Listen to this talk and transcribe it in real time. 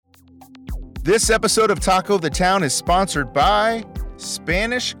This episode of Taco the Town is sponsored by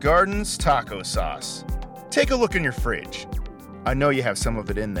Spanish Gardens Taco Sauce. Take a look in your fridge. I know you have some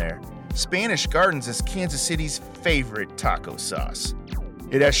of it in there. Spanish Gardens is Kansas City's favorite taco sauce.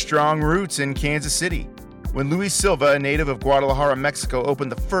 It has strong roots in Kansas City. When Luis Silva, a native of Guadalajara, Mexico,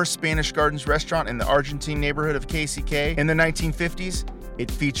 opened the first Spanish Gardens restaurant in the Argentine neighborhood of KCK in the 1950s, it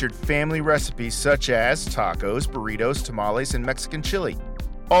featured family recipes such as tacos, burritos, tamales, and Mexican chili.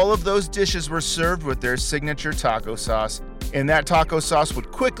 All of those dishes were served with their signature taco sauce, and that taco sauce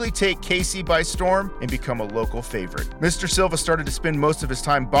would quickly take KC by storm and become a local favorite. Mr. Silva started to spend most of his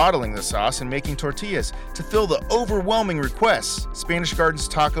time bottling the sauce and making tortillas to fill the overwhelming requests. Spanish Gardens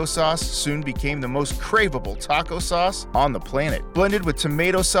taco sauce soon became the most craveable taco sauce on the planet. Blended with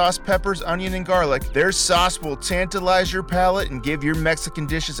tomato sauce, peppers, onion, and garlic, their sauce will tantalize your palate and give your Mexican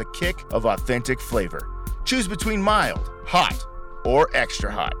dishes a kick of authentic flavor. Choose between mild, hot, or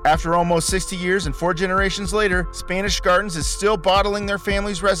extra hot. After almost 60 years and 4 generations later, Spanish Gardens is still bottling their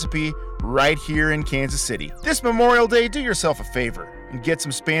family's recipe right here in Kansas City. This Memorial Day, do yourself a favor and get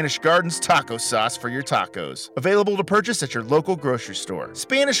some Spanish Gardens taco sauce for your tacos. Available to purchase at your local grocery store.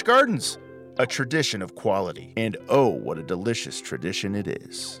 Spanish Gardens, a tradition of quality. And oh, what a delicious tradition it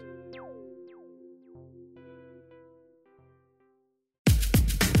is.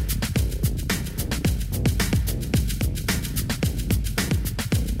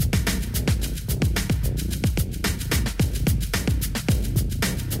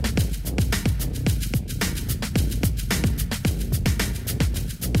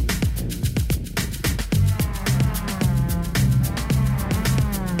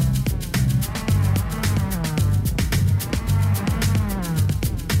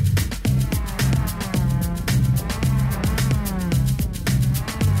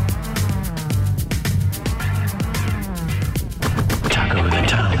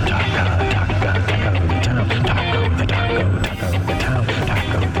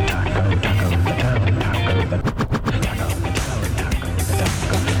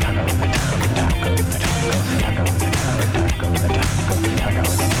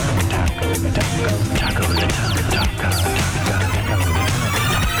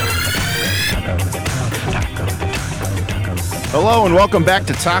 Hello and welcome back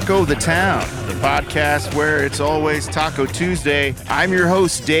to Taco the Town, the podcast where it's always Taco Tuesday. I'm your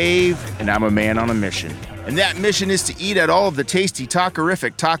host, Dave, and I'm a man on a mission. And that mission is to eat at all of the tasty,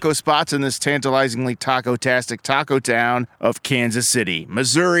 tacorific taco spots in this tantalizingly taco-tastic taco town of Kansas City,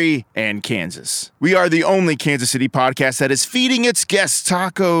 Missouri, and Kansas. We are the only Kansas City podcast that is feeding its guests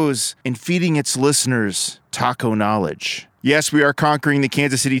tacos and feeding its listeners taco knowledge. Yes, we are conquering the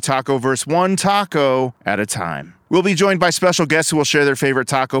Kansas City taco-verse one taco at a time. We'll be joined by special guests who will share their favorite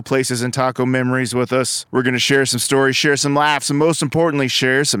taco places and taco memories with us. We're going to share some stories, share some laughs, and most importantly,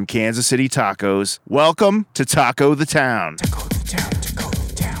 share some Kansas City tacos. Welcome to Taco the Town. Taco the Town, Taco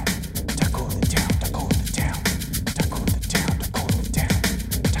the Town, Taco the Town, Taco the Town, Taco the Town, Taco the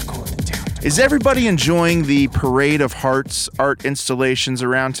Town, Taco the Town. Is everybody enjoying the Parade of Hearts art installations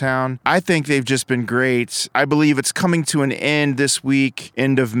around town? I think they've just been great. I believe it's coming to an end this week,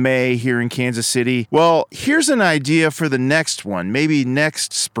 end of May here in Kansas City. Well, here's an idea for the next one, maybe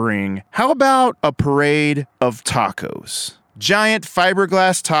next spring. How about a parade of tacos? Giant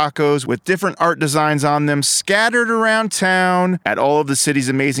fiberglass tacos with different art designs on them scattered around town at all of the city's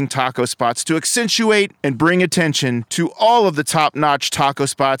amazing taco spots to accentuate and bring attention to all of the top-notch taco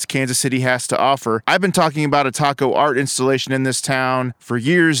spots Kansas City has to offer. I've been talking about a taco art installation in this town for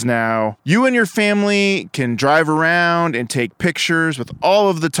years now. You and your family can drive around and take pictures with all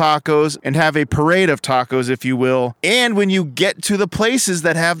of the tacos and have a parade of tacos, if you will. And when you get to the places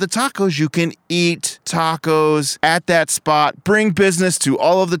that have the tacos, you can eat tacos at that spot. Bring business to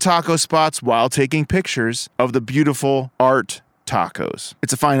all of the taco spots while taking pictures of the beautiful art tacos.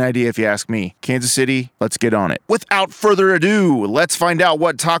 It's a fine idea if you ask me. Kansas City, let's get on it. Without further ado, let's find out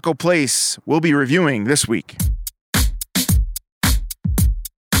what taco place we'll be reviewing this week.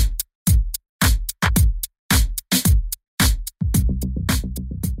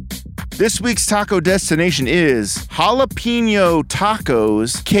 This week's taco destination is Jalapeno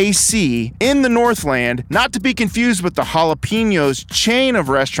Tacos KC in the Northland, not to be confused with the Jalapenos chain of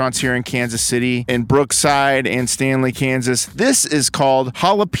restaurants here in Kansas City, in Brookside and Stanley, Kansas. This is called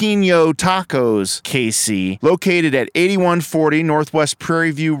Jalapeno Tacos KC, located at 8140 Northwest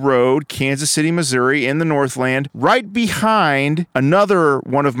Prairie View Road, Kansas City, Missouri, in the Northland, right behind another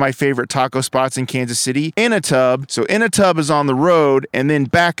one of my favorite taco spots in Kansas City, In a Tub. So In a Tub is on the road, and then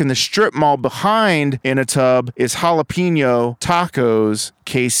back in the strip strip mall behind In a Tub is Jalapeno Tacos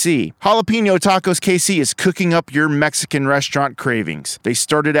KC. Jalapeno Tacos KC is cooking up your Mexican restaurant cravings. They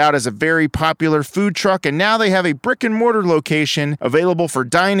started out as a very popular food truck, and now they have a brick and mortar location available for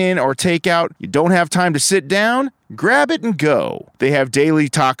dine-in or takeout. You don't have time to sit down? Grab it and go. They have daily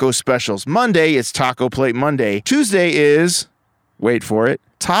taco specials. Monday is Taco Plate Monday. Tuesday is, wait for it,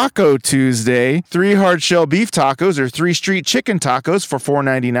 Taco Tuesday. 3 hard shell beef tacos or 3 street chicken tacos for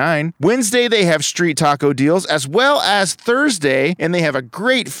 $4.99. Wednesday, they have street taco deals, as well as Thursday, and they have a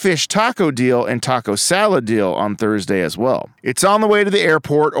great fish taco deal and taco salad deal on Thursday as well. It's on the way to the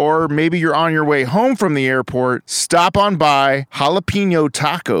airport, or maybe you're on your way home from the airport. Stop on by Jalapeno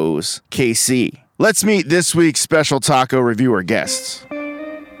Tacos KC. Let's meet this week's special taco reviewer guests.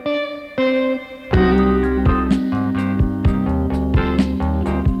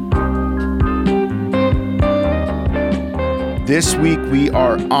 This week, we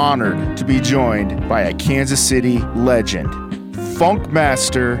are honored to be joined by a Kansas City legend, funk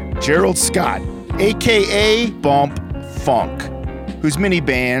master Gerald Scott, a.k.a. Bump Funk, whose many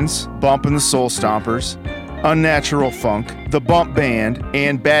bands, Bump and the Soul Stompers, Unnatural Funk, The Bump Band,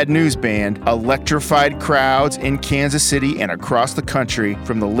 and Bad News Band electrified crowds in Kansas City and across the country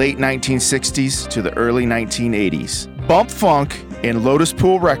from the late 1960s to the early 1980s. Bump Funk and Lotus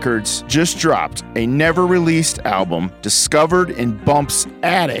Pool Records just dropped a never-released album discovered in Bump's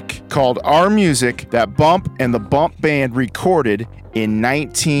attic called Our Music that Bump and the Bump Band recorded in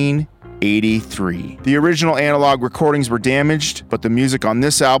 1983. The original analog recordings were damaged, but the music on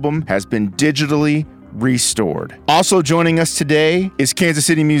this album has been digitally restored. Also joining us today is Kansas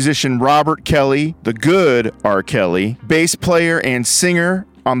City musician Robert Kelly, the good R. Kelly, bass player and singer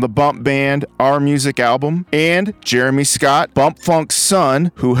on the Bump Band Our Music album, and Jeremy Scott, Bump Funk's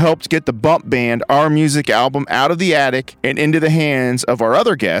son, who helped get the Bump Band Our Music album out of the attic and into the hands of our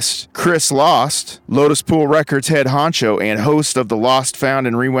other guest, Chris Lost, Lotus Pool Records head honcho and host of the Lost, Found,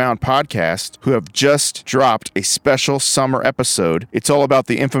 and Rewound podcast, who have just dropped a special summer episode. It's all about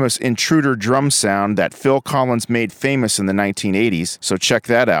the infamous Intruder drum sound that Phil Collins made famous in the 1980s, so check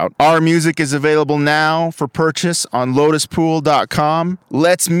that out. Our Music is available now for purchase on lotuspool.com.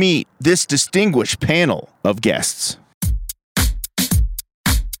 Let's meet this distinguished panel of guests.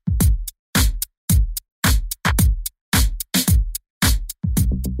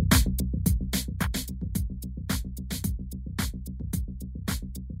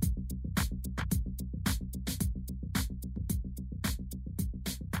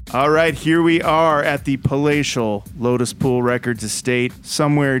 All right, here we are at the palatial Lotus Pool Records estate,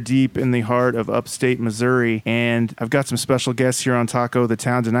 somewhere deep in the heart of upstate Missouri. And I've got some special guests here on Taco the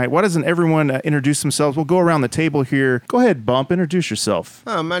Town tonight. Why doesn't everyone introduce themselves? We'll go around the table here. Go ahead, Bump. Introduce yourself.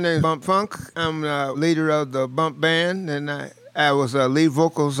 My name is Bump Funk. I'm the leader of the Bump Band, and I was lead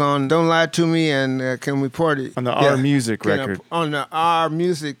vocals on Don't Lie to Me and Can We Party? On the Our Music record. On the Our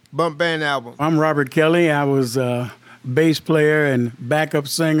Music Bump Band album. I'm Robert Kelly. I was bass player and backup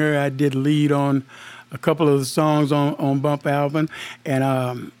singer. I did lead on a couple of the songs on Bump album, and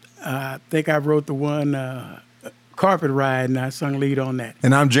I think I wrote the one Carpet Ride, and I sung lead on that.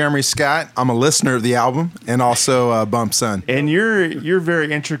 And I'm Jeremy Scott. I'm a listener of the album and also Bump's son. And you're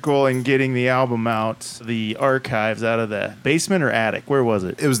very integral in getting the album out, the archives out of the basement or attic. Where was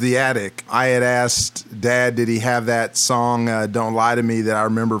it? It was the attic. I had asked Dad, did he have that song Don't Lie to Me that I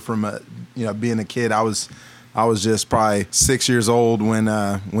remember from being a kid. I was just probably 6 years old when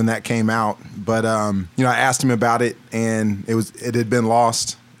that came out. But I asked him about it, and it had been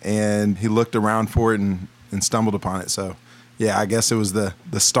lost, and he looked around for it and stumbled upon it. So yeah, I guess it was the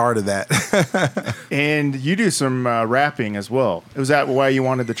start of that. And you do some rapping as well. Was that why you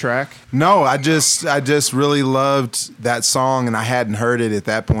wanted the track? No, I just really loved that song, and I hadn't heard it at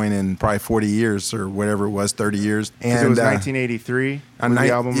that point in probably 40 years or whatever it was, 30 years. And it was 1983. The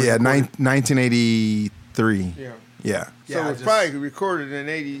album was 1983. Yeah. So it was probably recorded in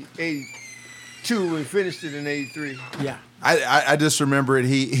 82 and finished it in 83. Yeah. I just remember it.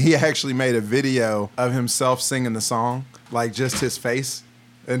 He actually made a video of himself singing the song, like just his face,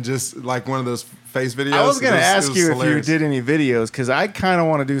 and just like one of those face videos. I was going to ask you hilarious. if you did any videos, because I kind of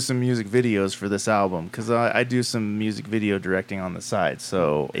want to do some music videos for this album, because I do some music video directing on the side.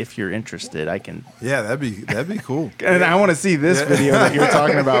 So if you're interested, I can. Yeah, that'd be cool. And I want to see this video that you're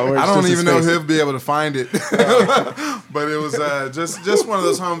talking about. Where I don't even know if he'll be able to find it, but it was just one of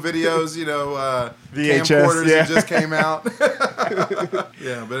those home videos, VHS, camcorders yeah. that just came out.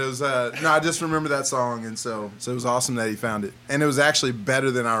 Yeah, but it was I just remember that song, and so it was awesome that he found it, and it was actually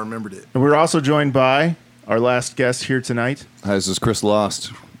better than I remembered it. And we're also joined by our last guest here tonight. Hi, this is Chris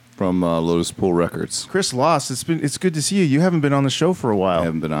Lost, from Lotus Pool Records. Chris Loss, it's good to see you. You haven't been on the show for a while. I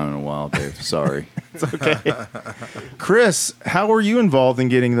haven't been on in a while, Dave. Sorry. It's okay. Chris, how were you involved in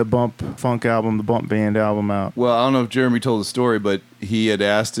getting the Bump Funk album, the Bump Band album out? Well, I don't know if Jeremy told the story, but he had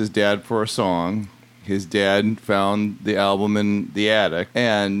asked his dad for a song. His dad found the album in the attic,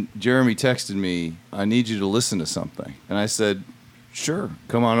 and Jeremy texted me, I need you to listen to something. And I said, sure,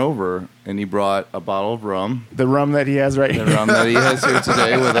 come on over. And he brought a bottle of rum. The rum that he has right here. The rum that he has here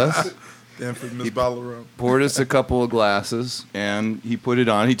today with us. The infamous bottle of rum. Poured us a couple of glasses, and he put it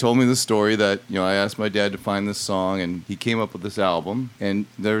on. He told me the story that, I asked my dad to find this song, and he came up with this album. And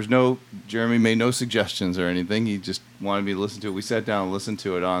Jeremy made no suggestions or anything. He just wanted me to listen to it. We sat down and listened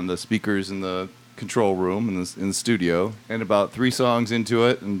to it on the speakers in the control room in the studio, and about 3 songs into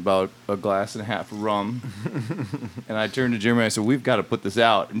it and about a glass and a half of rum, and I turned to Jeremy and I said, we've got to put this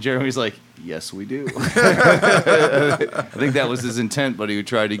out. And Jeremy's like, yes, we do. I think that was his intent, but he would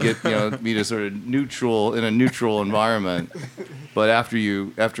try to get me to sort of in a neutral environment. But after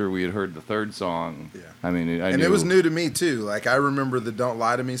we had heard the third song, I mean, it was new to me too. Like, I remember the "Don't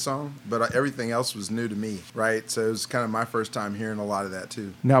Lie to Me" song, but everything else was new to me, right? So it was kind of my first time hearing a lot of that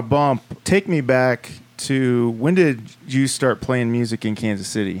too. Now, Bump, take me back to when did you start playing music in Kansas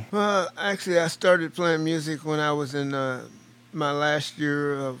City? Well, actually, I started playing music when I was in my last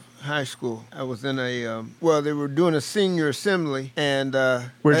year of high school. I was in they were doing a senior assembly, and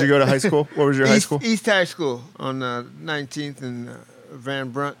where'd you go to high school? What was your high school? East High School on 19th and Van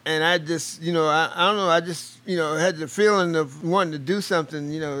Brunt. And I just, I don't know, I just, had the feeling of wanting to do something,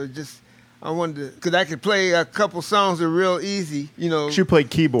 I wanted to, because I could play a couple songs that were real easy, 'Cause you played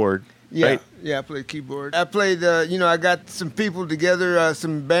keyboard, right? Yeah, I played keyboard. I played, I got some people together,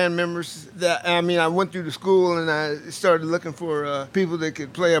 some band members I went through the school and I started looking for people that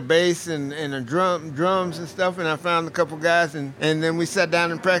could play a bass and drums and stuff, and I found a couple guys, and then we sat down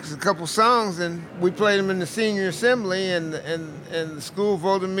and practiced a couple songs, and we played them in the senior assembly, and the school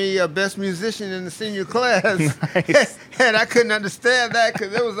voted me best musician in the senior class. Nice. And I couldn't understand that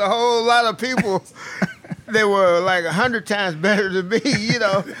because there was a whole lot of people they were like 100 times better than me,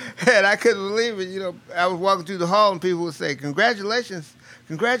 and I couldn't believe it. I was walking through the hall and people would say, congratulations.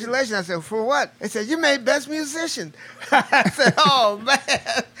 I said, for what? They said, you made best musician. I said, oh,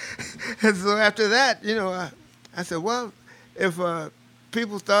 man. And so after that, I said, well, if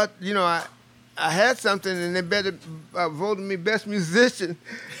people thought, I had something and they better voted me best musician,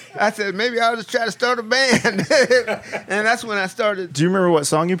 I said, maybe I'll just try to start a band. And that's when I started. Do you remember what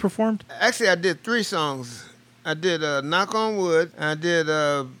song you performed? Actually, I did 3 songs. I did Knock on Wood, I did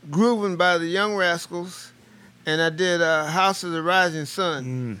Groovin' by the Young Rascals, and I did House of the Rising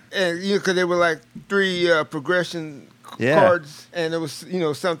Sun. And, because they were like 3 progression chords, and it was,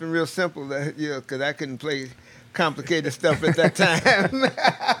 something real simple that, because I couldn't play complicated stuff at that time.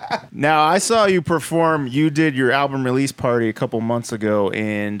 Now, I saw you perform. You did your album release party a couple months ago,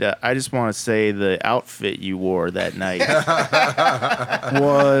 and I just want to say the outfit you wore that night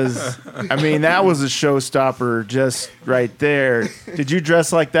was, that was a showstopper just right there. Did you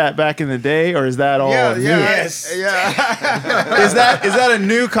dress like that back in the day, or is that all new? Yes. Yeah. Is that a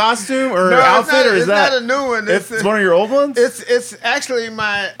new costume or outfit, or is that not a new one? It's one of your old ones? It's actually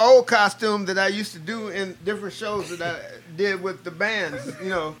my old costume that I used to do in different shows that I did with the bands,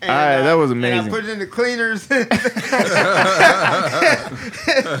 And, all right, that was amazing. And I put it in the cleaners.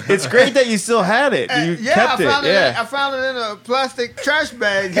 It's great that you still had it. You kept it. I found it in a plastic trash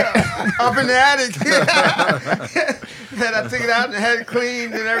bag up in the attic. And I took it out and had it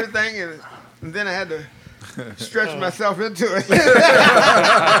cleaned and everything, and then I had to stretch myself into it.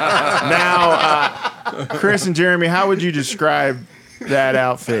 Now, Chris and Jeremy, how would you describe that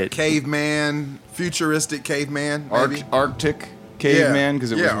outfit? Caveman, futuristic caveman, maybe. Arctic caveman,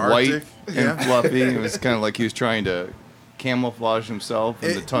 because it was Arctic. white and fluffy. It was kind of like he was trying to camouflage himself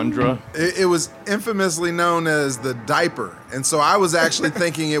in the tundra. It was infamously known as the diaper, and so I was actually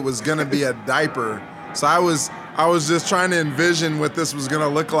thinking it was going to be a diaper. So I was just trying to envision what this was going to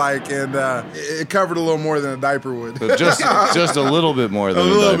look like, and it covered a little more than a diaper would. So just a little bit more than a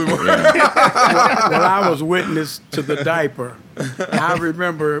little diaper. bit more. Yeah. Well, I was witness to the diaper. I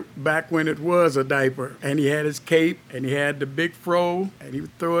remember back when it was a diaper, and he had his cape, and he had the big fro, and he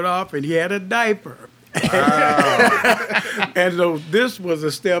would throw it off, and he had a diaper. And so this was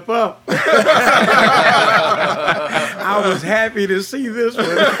a step up. I was happy to see this one.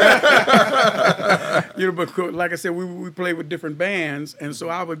 But like I said, we played with different bands, and so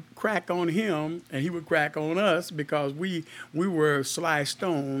I would crack on him, and he would crack on us because we were Sly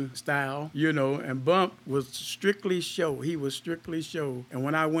Stone style, and Bump was strictly show. He was strictly show. And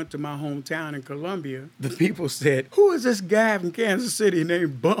when I went to my hometown in Columbia, the people said, "Who is this guy from Kansas City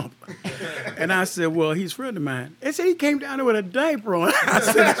named Bump?" And I said, "Well, he's a friend of mine." They said he came down there with a diaper on. I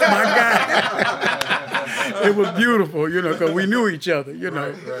said, "That's my guy." It was beautiful, because we knew each other,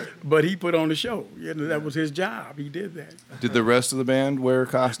 Right. But he put on the show. That was his job. He did that. Did the rest of the band wear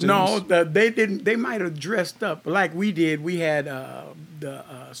costumes? No, they didn't. They might have dressed up like we did. We had the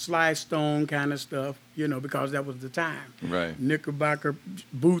Sly Stone kind of stuff, because that was the time. Right. Knickerbocker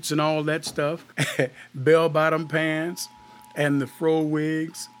boots and all that stuff, bell-bottom pants, and the fro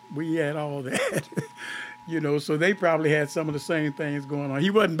wigs. We had all that. So they probably had some of the same things going on. He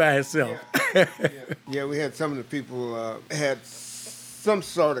wasn't by himself. Yeah, we had some of the people had some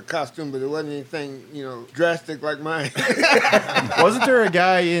sort of costume, but it wasn't anything, drastic like mine. Wasn't there a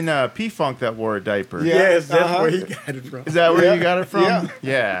guy in P-Funk that wore a diaper? Yes, that's where he got it from. Is that where you got it from?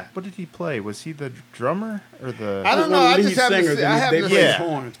 Yeah. What did he play? Was he the drummer or the? I don't know. I just have to. They played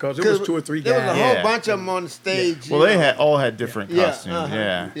horns because it was 2 or 3 guys. There was a whole bunch of them on the stage. Well, they all had different costumes.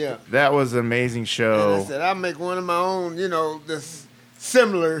 Yeah. That was an amazing show. And I said, I'll make one of my own, this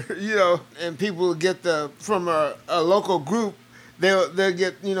similar, and people will get from a local group. They'll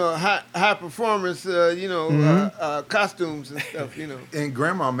get high performance costumes and stuff And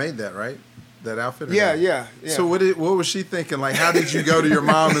Grandma made that, right? That outfit. Yeah. So what was she thinking? Like, how did you go to your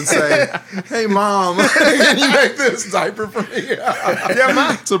mom and say, "Hey, Mom, can you make this diaper for me?"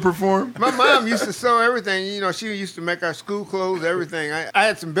 To perform. My mom used to sew everything. She used to make our school clothes, everything. I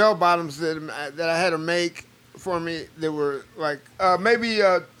had some bell bottoms that I had to make for me. They were like maybe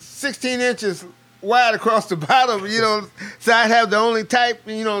 16 inches wide across the bottom, so I'd have the only type,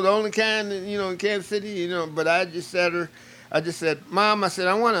 the only kind, in Kansas City, but I just said, "Mom," I said,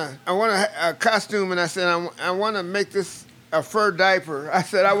 I want a costume, and I said, I want to make this a fur diaper. I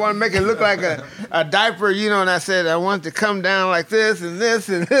said, I want to make it look like a diaper, and I said, I want it to come down like this and this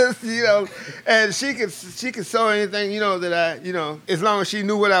and this, and she could sew anything, that I, as long as she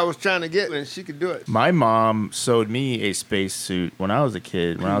knew what I was trying to get, and she could do it. My mom sewed me a space suit when I was a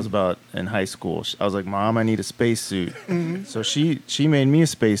kid, when I was about in high school. I was like, "Mom, I need a space suit." Mm-hmm. So she made me a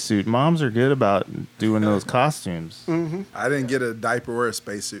space suit. Moms are good about doing those costumes. Mm-hmm. I didn't get a diaper or a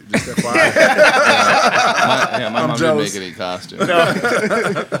space suit, just FYI. My mom didn't make any costume. No.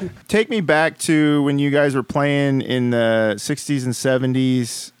 Take me back to when you guys were playing in the 60s and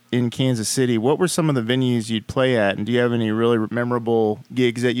 70s in Kansas City. What were some of the venues you'd play at? And do you have any really memorable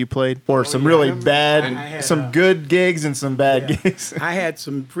gigs that you played? Or some really bad, some good gigs and some bad gigs? I had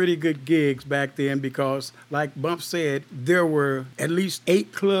some pretty good gigs back then because, like Bump said, there were at least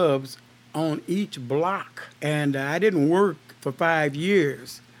 8 clubs on each block. And I didn't work for 5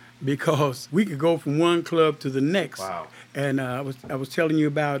 years because we could go from one club to the next. Wow. And I was telling you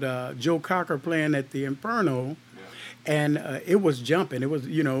about Joe Cocker playing at the Inferno, and it was jumping. It was,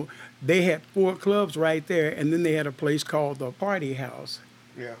 they had 4 clubs right there, and then they had a place called the Party House.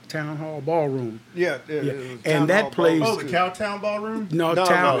 Yeah. Town Hall Ballroom. Yeah. And that place. Oh, the Cowtown Ballroom? No,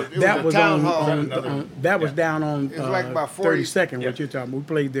 No, that was Town on Hall. that was down on It's like about 40. 32nd. What you're talking about? We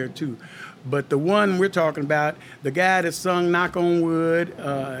played there too. But the one we're talking about, the guy that sung "Knock on Wood"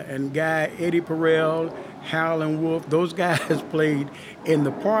 and guy Eddie Perel, Howlin' Wolf, those guys played in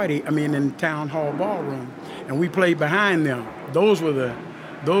the in Town Hall Ballroom, and we played behind them. Those were the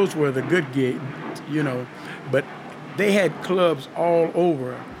good gigs, But they had clubs all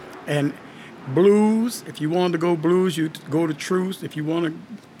over, and blues. If you wanted to go blues, you'd go to Truce. If you wanted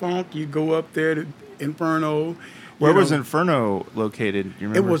funk, you'd go up there to Inferno. Where was Inferno located? You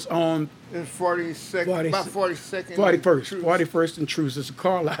remember? It was on. It's 42nd, about 42nd. 41st and Truce. There's a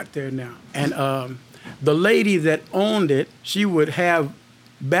car lot there now. And the lady that owned it, she would have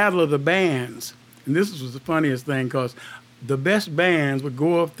Battle of the Bands. And this was the funniest thing because the best bands would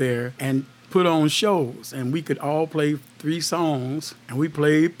go up there and put on shows. And we could all play 3 songs. And we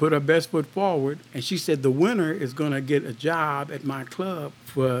put our best foot forward. And she said the winner is going to get a job at my club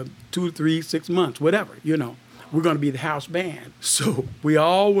for 2, 3, 6 months, whatever, We're going to be the house band. So we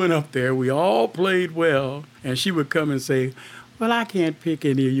all went up there. We all played well. And she would come and say, "Well, I can't pick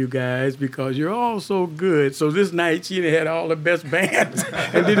any of you guys because you're all so good." So this night she had all the best bands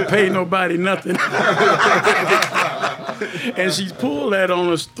and didn't pay nobody nothing. And she pulled that on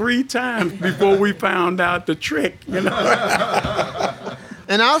us 3 times before we found out the trick,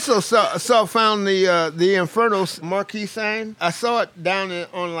 And I also found the Inferno marquee sign. I saw it down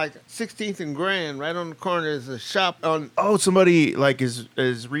on like 16th and Grand, right on the corner. There's a shop on. Oh, somebody is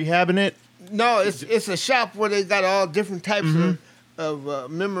rehabbing it? No, it's a shop where they got all different types of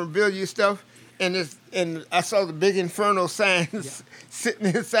memorabilia stuff, and I saw the big Inferno signs sitting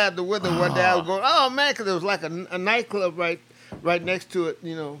inside the window one day. I was going, oh man, because there was like a nightclub right next to it,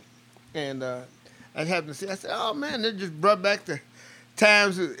 and I happened to see. I said, oh man, they just brought back the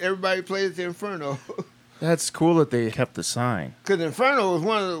times that everybody played at the Inferno. That's cool that they kept the sign. Because Inferno was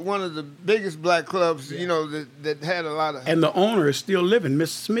one of the biggest black clubs, that had a lot of. And the owner is still living.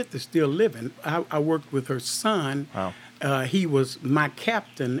 Miss Smith is still living. I worked with her son. Wow. He was my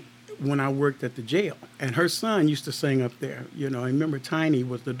captain when I worked at the jail. And her son used to sing up there. I remember Tiny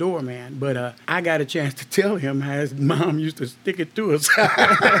was the doorman. But I got a chance to tell him how his mom used to stick it to us.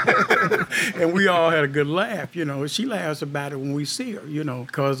 And we all had a good laugh, She laughs about it when we see her,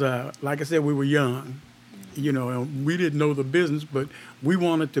 because, like I said, we were young. And we didn't know the business, but we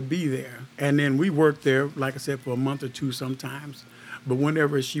wanted to be there. And then we worked there, like I said, for a month or two sometimes. But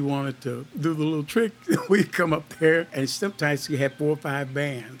whenever she wanted to do the little trick, we'd come up there, and sometimes she had 4 or 5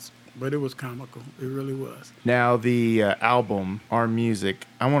 bands. But it was comical. It really was. Now, the album, Our Music,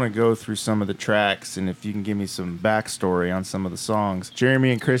 I want to go through some of the tracks, and if you can give me some backstory on some of the songs.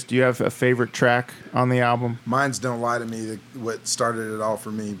 Jeremy and Chris, do you have a favorite track on the album? Mine's Don't Lie to Me, what started it all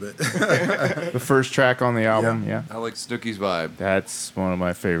for me. But The first track on the album, yeah. I like Snooki's Vibe. That's one of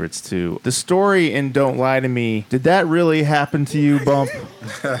my favorites, too. The story in Don't Lie to Me, did that really happen to you, Bump?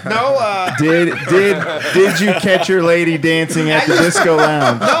 No. Did you catch your lady dancing at the disco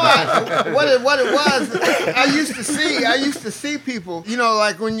lounge? No, what it was, I used to see people,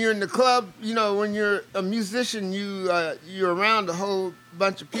 like when you're in the club, when you're a musician, you're around a whole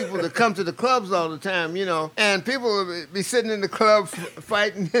bunch of people that come to the clubs all the time, and people would be sitting in the club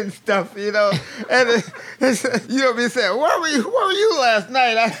fighting and stuff, and be saying, where were you last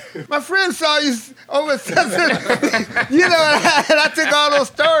night? My friend saw you over at and I took all those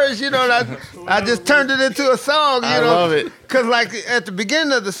stories, and I just turned it into a song, I love it. Because like at the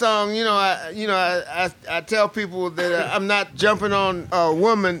beginning of the song, I tell people that I'm not jumping on a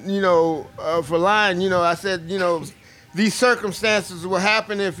woman, for lying. I said, these circumstances will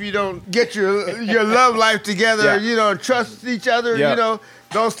happen if you don't get your love life together, and trust each other,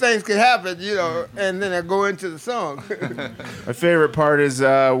 those things can happen, and then I go into the song. My favorite part is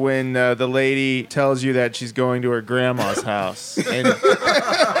when the lady tells you that she's going to her grandma's house, and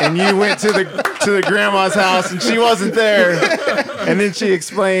you went to the grandma's house and she wasn't there, and then she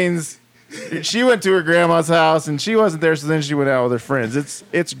explains she went to her grandma's house and she wasn't there, so then she went out with her friends.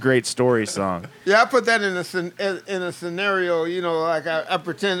 It's a great story song. Yeah, I put that in a scenario, like I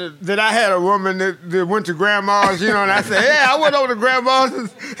pretended that I had a woman that went to grandma's, and I said, yeah, I went over to grandma's, and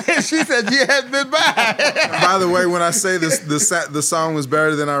she said you hadn't been by. By the way, when I say this, the song was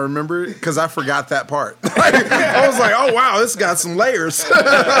better than I remember it, because I forgot that part. I was like, oh wow, this got some layers.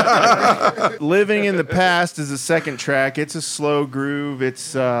 Living in the Past is the second track. It's a slow groove.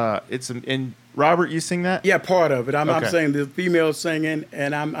 And Robert, you sing that? Yeah, part of it. I'm Okay. saying the female singing,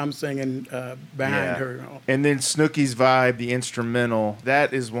 and I'm singing behind her. And then Snooki's Vibe, the instrumental,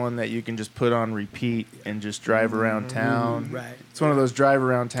 that is one that you can just put on repeat and just drive around town. Right. It's one of those drive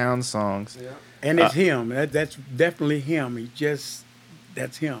around town songs. Yeah. And it's him. That's definitely him.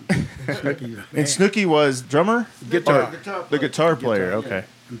 That's him. Snooki. And Snooki was drummer? Guitar. The guitar player, okay.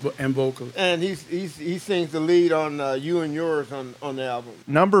 And vocals. And he sings the lead on You and Yours on the album.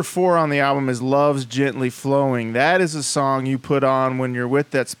 Number 4 on the album is Love's Gently Flowing. That is a song you put on when you're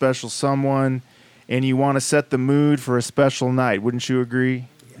with that special someone and you want to set the mood for a special night. Wouldn't you agree?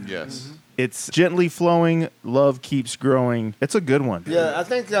 Yes. Mm-hmm. It's gently flowing, love keeps growing. It's a good one. Yeah, I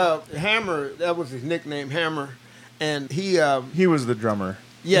think Hammer, that was his nickname, Hammer. And he was the drummer.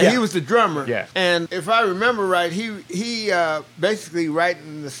 he was the drummer. Yeah. And if I remember right, he basically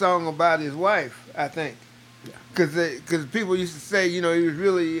writing the song about his wife, I think. Because people used to say, he was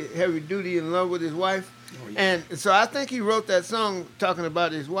really heavy duty in love with his wife. Oh, yeah. And so I think he wrote that song talking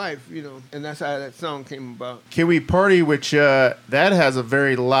about his wife, and that's how that song came about. Can We Party, which that has a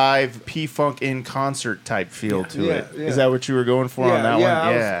very live P-Funk in concert type feel to it. Yeah. Is that what you were going for on that one?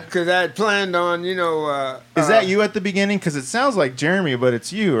 Yeah. Because I had planned on, Is that you at the beginning? Because it sounds like Jeremy, but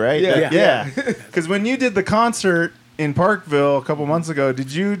it's you, right? Yeah. Because when you did the concert in Parkville a couple months ago,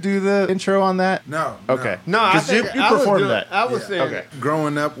 did you do the intro on that? No. Okay. No, I 'Cause you performed that. I was saying. Okay.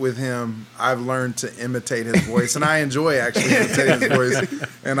 Growing up with him, I've learned to imitate his voice, and I enjoy actually imitating his voice.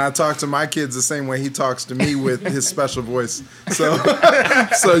 And I talk to my kids the same way he talks to me with his special voice. So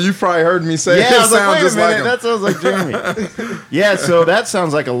you probably heard me say Yeah, I it was like, sounds wait a just like minute, him. that sounds like Jeremy. Yeah, so that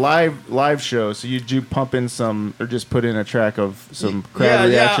sounds like a live show. So you pump in some, or just put in a track of some crowd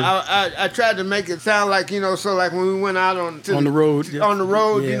reaction? I tried to make it sound like, so like when we went went out on On the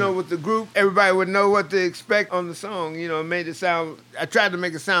road. you Yeah. know, with the group, everybody would know what to expect on the song. You know, it made it sound. I tried to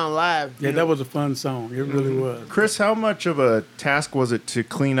make it sound live. Yeah, you that know. was a fun song. It really was. Chris, how much of a task was it to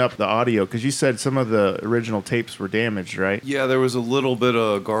clean up the audio? Because you said some of the original tapes were damaged, right? Yeah, there was a little bit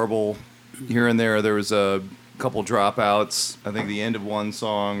of garble here and there. There was a couple dropouts. I think the end of one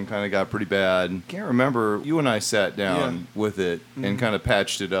song kind of got pretty bad. Can't remember. You and I sat down with it and kind of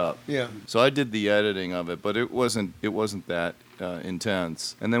patched it up. Yeah. So I did the editing of it, but it wasn't that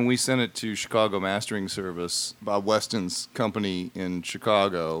intense. And then we sent it to Chicago Mastering Service, Bob Weston's company in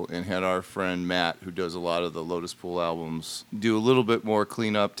Chicago, and had our friend Matt, who does a lot of the Lotus Pool albums, do a little bit more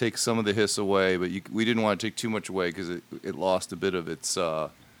cleanup, take some of the hiss away, but we didn't want to take too much away because it lost a bit of its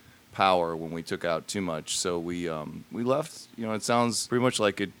power when we took out too much. So we left, you know, it sounds pretty much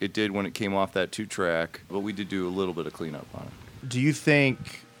like it did when it came off that 2-track, but we did do a little bit of cleanup on it. Do you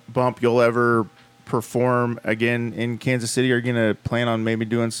think, Bump, you'll ever perform again in Kansas City? Are you going to plan on maybe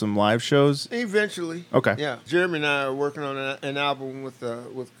doing some live shows? Eventually. Okay. Yeah. Jeremy and I are working on an album with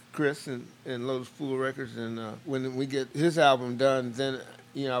Chris and Lotus Pool Records, and when we get his album done, then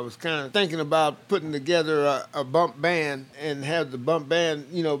you know I was kind of thinking about putting together a bump band and have the bump band,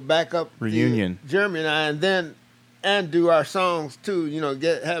 you know, back up Reunion. Jeremy and I, and do our songs too. You know,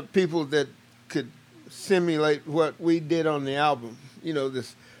 have people that could simulate what we did on the album. You know,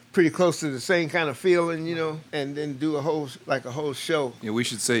 this pretty close to the same kind of feeling, you know, and then do a whole show. Yeah, we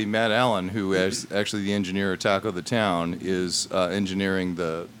should say Matt Allen, who is actually the engineer of Taco the Town, is engineering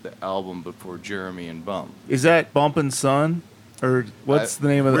the album before Jeremy and Bump. Is that Bump and Son? Or what's the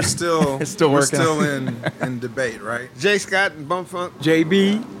name of We're the... still It's still we're working. still in debate, right? Jay Scott and Bump Funk.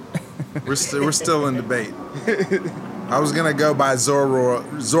 JB. We're still in debate. I was gonna go by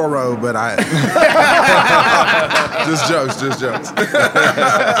Zorro, but I just jokes.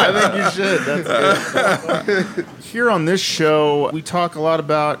 I think you should. That's good. Here on this show, we talk a lot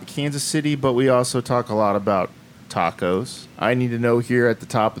about Kansas City, but we also talk a lot about tacos. I need to know here at the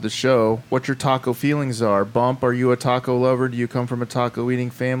top of the show what your taco feelings are. Bump, are you a taco lover? Do you come from a taco eating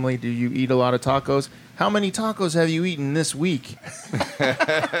family? Do you eat a lot of tacos? How many tacos have you eaten this week?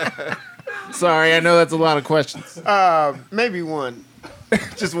 Sorry, I know that's a lot of questions. Maybe one.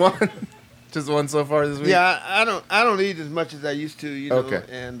 Just one? Just one so far this week? Yeah, I don't eat as much as I used to, you know. Okay.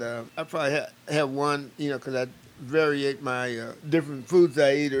 And I probably have one, you know, because I variate my different foods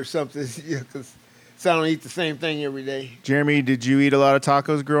I eat or something, you know, so I don't eat the same thing every day. Jeremy, did you eat a lot of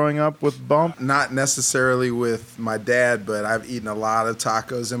tacos growing up with Bump? Not necessarily with my dad, but I've eaten a lot of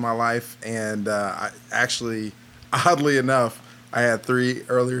tacos in my life, and I actually, oddly enough, I had 3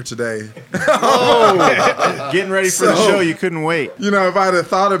 earlier today. Getting ready for the show, you couldn't wait. You know, if I'd have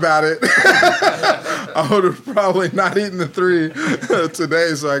thought about it, I would have probably not eaten the 3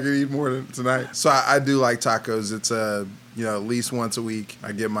 today, so I could eat more than tonight. So I do like tacos. It's you know, at least once a week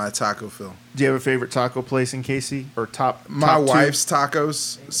I get my taco fill. Do you have a favorite taco place in KC or top? My top wife's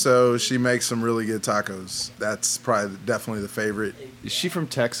tacos, so she makes some really good tacos. That's probably definitely the favorite. Is she from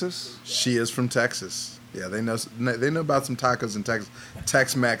Texas? She is from Texas. Yeah, they know about some tacos in Texas.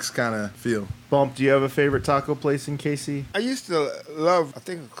 Tex-Mex kind of feel. Bump, do you have a favorite taco place in KC? I used to love, I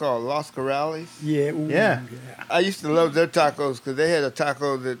think it's called Los Corrales. Yeah. Ooh, Yeah. I used to love their tacos because they had a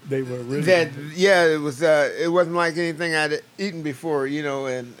taco that They were really that good. yeah, it wasn't like anything I'd eaten before, you know,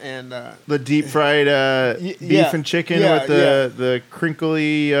 and The deep fried beef yeah, and chicken yeah, with the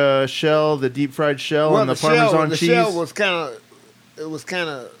crinkly shell, the deep fried shell, and the Parmesan cheese. The shell was kind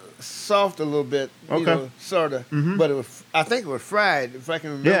of soft a little bit, you Okay. know, sort of. But I think it was fried, if I can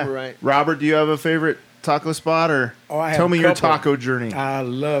remember right. Robert, do you have a favorite taco spot, or I have tell a me your couple. taco journey? I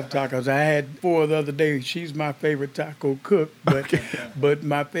love tacos. I had 4 the other day. She's my favorite taco cook, but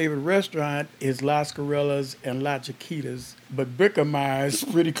my favorite restaurant is Las Corellas and La Chiquitas. But Bickermeyer is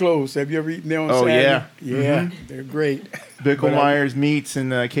pretty close. Have you ever eaten there on Oh, Saturday? yeah. Yeah, they're great. Bickelmeyer's Meats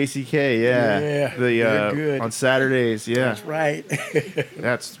in KCK, Yeah, they're good. on Saturdays, yeah. That's right.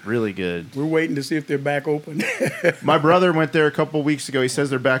 That's really good. We're waiting to see if they're back open. My brother went there a couple weeks ago. He says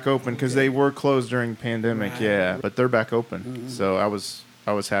they're back open because they were closed during the pandemic. Yeah, but they're back open. So I was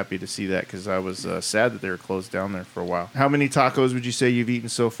happy to see that because I was sad that they were closed down there for a while. How many tacos would you say you've eaten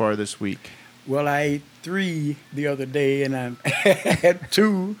so far this week? Well, I ate 3 the other day, and I had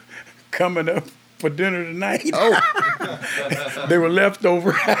 2 coming up for dinner tonight. Oh, They were left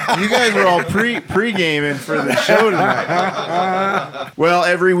over. you guys were all pre-gaming for the show tonight. Well,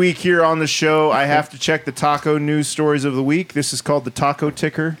 every week here on the show, I have to check the taco news stories of the week. This is called the Taco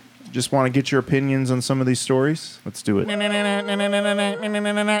Ticker. Just want to get your opinions on some of these stories. Let's do it.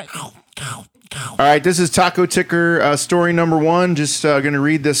 All right, this is Taco Ticker story number 1. Just going to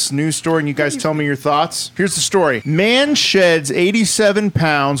read this news story, and you guys tell me your thoughts. Here's the story. Man sheds 87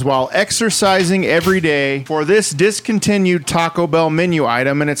 pounds while exercising every day for this discontinued Taco Bell menu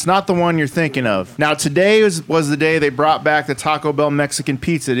item, and it's not the one you're thinking of. Now, today was the day they brought back the Taco Bell Mexican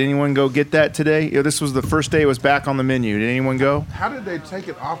pizza. Did anyone go get that today? This was the first day it was back on the menu. Did anyone go? How did they take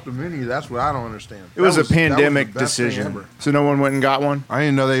it off the menu? That's what I don't understand. It was a pandemic decision. So no one went and got one? I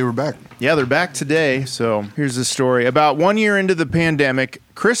didn't know they were back. Yeah, they're back today. So here's the story. About 1 year into the pandemic,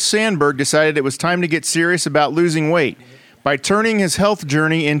 Chris Sandberg decided it was time to get serious about losing weight by turning his health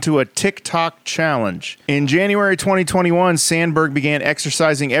journey into a TikTok challenge. In January 2021, Sandberg began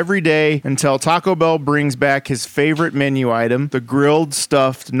exercising every day until Taco Bell brings back his favorite menu item, the grilled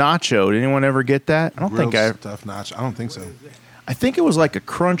stuffed nacho. Did anyone ever get that? Stuffed nacho. I don't think so. I think it was like a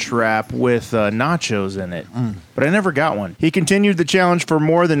crunch wrap with nachos in it, but I never got one. He continued the challenge for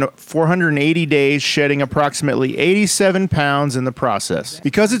more than 480 days, shedding approximately 87 pounds in the process.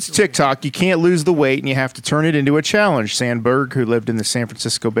 Because it's TikTok, you can't lose the weight and you have to turn it into a challenge, Sandberg, who lived in the San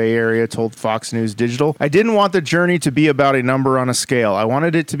Francisco Bay Area, told Fox News Digital. I didn't want the journey to be about a number on a scale. I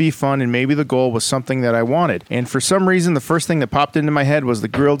wanted it to be fun, and maybe the goal was something that I wanted. And for some reason, the first thing that popped into my head was the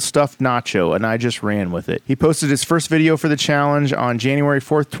grilled stuffed nacho, and I just ran with it. He posted his first video for the challenge on January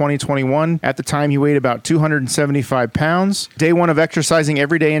 4th, 2021. At the time, he weighed about 275 pounds. Day 1 of exercising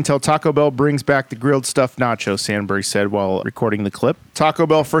every day until Taco Bell brings back the grilled stuffed nacho, Sandberg said while recording the clip. Taco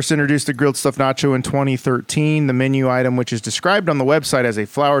Bell first introduced the grilled stuffed nacho in 2013. The menu item, which is described on the website as a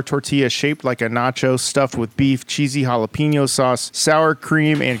flour tortilla shaped like a nacho stuffed with beef, cheesy jalapeno sauce, sour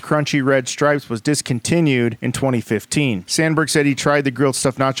cream, and crunchy red stripes, was discontinued in 2015. Sandberg said he tried the grilled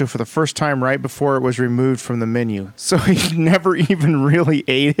stuffed nacho for the first time right before it was removed from the menu. So he never even really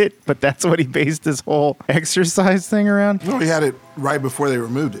ate it, but that's what he based his whole exercise thing around. No, he had it right before they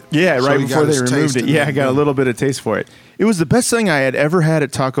removed it. Yeah, right before they removed it. Yeah, I got a little bit of taste for it. It was the best thing I had ever had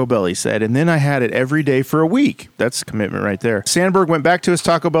at Taco Bell, he said, and then I had it every day for a week. That's commitment right there. Sandberg went back to his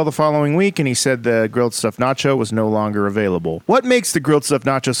Taco Bell the following week, and he said the grilled stuffed nacho was no longer available. What makes the grilled stuffed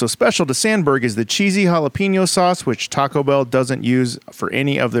nacho so special to Sandberg is the cheesy jalapeno sauce, which Taco Bell doesn't use for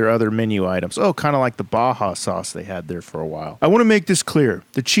any of their other menu items. Oh, kind of like the Baja sauce they had there for a while. I want to make this clear.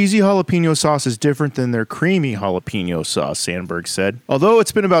 The cheesy jalapeno sauce is different than their creamy jalapeno sauce, Sandberg said. Although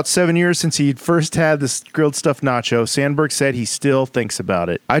it's been about 7 years since he first had this grilled stuffed nacho, Sandberg said he still thinks about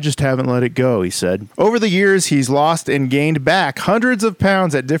it. I just haven't let it go, he said. Over the years, he's lost and gained back hundreds of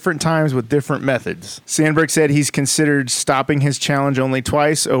pounds at different times with different methods. Sandberg said he's considered stopping his challenge only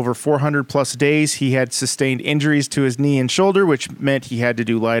twice. Over 400 plus days, he had sustained injuries to his knee and shoulder, which meant he had to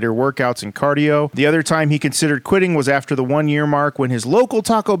do lighter workouts and cardio. The other time he considered quitting was after the 1 year mark when his local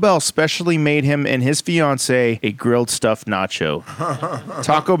Taco Bell specially made him and his fiancée a grilled stuffed nacho.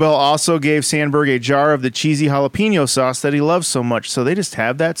 Taco Bell also gave Sandberg a jar of the cheesy jalapeno sauce that he loves so much. So they just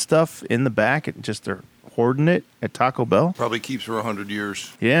have that stuff in the back and just they're hoarding it at Taco Bell. Probably keeps for 100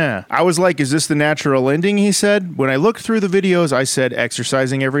 years. Yeah. I was like, is this the natural ending, he said. When I looked through the videos, I said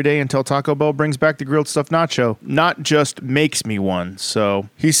exercising every day until Taco Bell brings back the grilled stuffed nacho, not just makes me one. So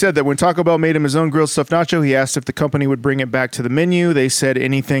he said that when Taco Bell made him his own grilled stuffed nacho, he asked if the company would bring it back to the menu. They said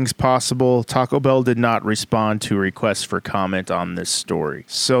anything's possible. Taco Bell did not respond to requests for comment on this story.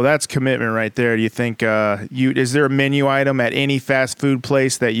 So that's commitment right there. Do you think, is there a menu item at any fast food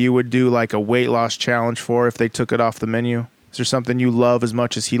place that you would do like a weight loss challenge for if they took it off the menu? Is there something you love as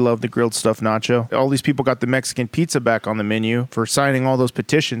much as he loved the grilled stuffed nacho? All these people got the Mexican pizza back on the menu for signing all those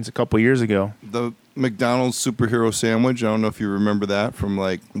petitions a couple years ago. The McDonald's superhero sandwich, I don't know if you remember that from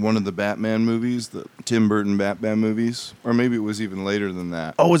like one of the Batman movies, the Tim Burton Batman movies, or maybe it was even later than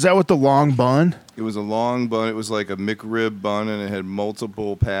that. Oh, was that with the long bun? It was a long bun. It was like a McRib bun, and it had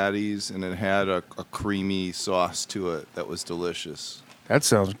multiple patties, and it had a creamy sauce to it that was delicious. That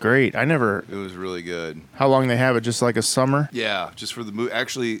sounds great. It was really good. How long they have it? Just like a summer? Yeah, just for the movie.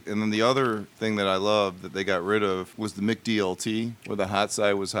 Actually, and then the other thing that I loved that they got rid of was the McDLT, where the hot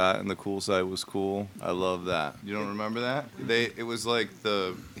side was hot and the cool side was cool. I love that. You don't remember that? It was like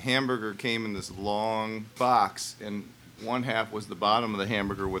the hamburger came in this long box, and one half was the bottom of the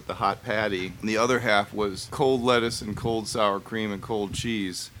hamburger with the hot patty, and the other half was cold lettuce and cold sour cream and cold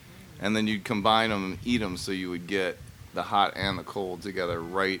cheese. And then you'd combine them and eat them, so you would get the hot and the cold together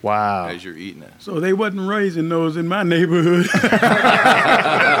as you're eating it. So they wasn't raising those in my neighborhood.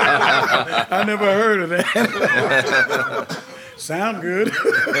 I never heard of that. Sound good.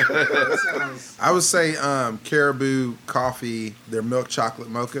 I would say Caribou Coffee, their milk chocolate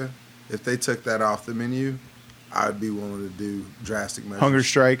mocha, if they took that off the menu, I would be willing to do drastic measures. Hunger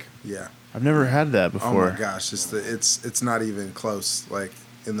strike? Yeah. I've never had that before. Oh my gosh, it's not even close, like,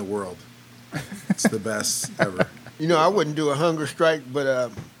 in the world. It's the best ever. You know, I wouldn't do a hunger strike,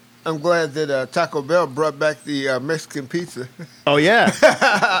 but I'm glad that Taco Bell brought back the Mexican pizza. Oh yeah.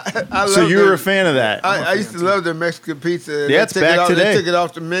 So you were a fan of that? I used to love their Mexican pizza. Yeah, it's back today. They took it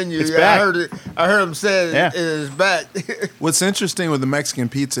off the menu. It's back. I heard them say it is back. What's interesting with the Mexican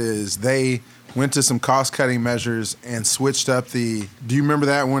pizza is they went to some cost-cutting measures and switched up the. Do you remember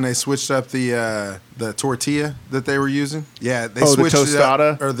that when they switched up the tortilla that they were using? Yeah, they switched the it up,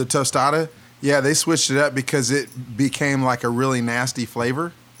 tostada? or the tostada. Yeah, they switched it up because it became like a really nasty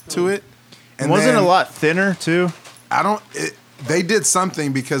flavor to it. And wasn't it a lot thinner too? They did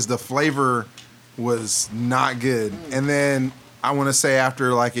something because the flavor was not good, and then I want to say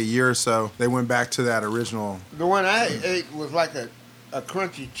after like a year or so, they went back to that original. The one I ate was like a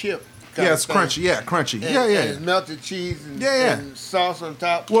crunchy chip. Yeah, it's crunchy. Yeah, crunchy. And it's melted cheese and sauce on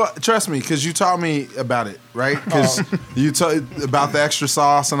top. Well, trust me, because you taught me about it, right? Because you taught about the extra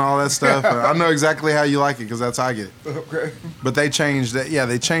sauce and all that stuff. I know exactly how you like it because that's how I get it. Okay. But they changed that. Yeah,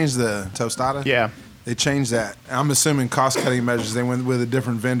 they changed the tostada. Yeah. They changed that. I'm assuming cost-cutting measures. They went with a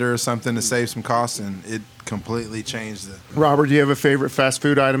different vendor or something to save some costs, and it completely changed the. Robert, do you have a favorite fast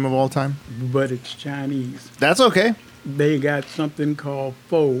food item of all time? But it's Chinese. That's okay. They got something called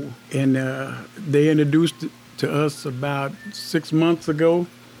pho, and they introduced it to us about 6 months ago,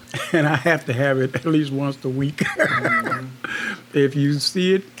 and I have to have it at least once a week. If you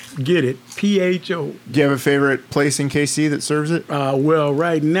see it, get it. PHO. Do you have a favorite place in KC that serves it? Well,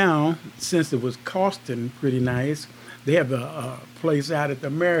 right now, since it was costing pretty nice, they have a place out at the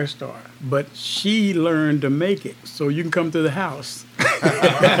Maristar, but she learned to make it, so you can come to the house.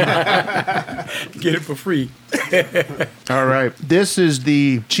 Get it for free. All right. This is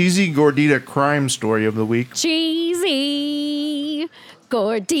the cheesy gordita crime story of the week. Cheesy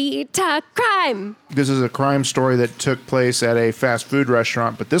gordita crime. This is a crime story that took place at a fast food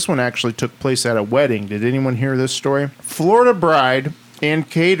restaurant, but this one actually took place at a wedding. Did anyone hear this story? Florida bride and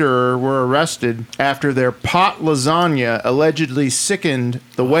caterer were arrested after their pot lasagna allegedly sickened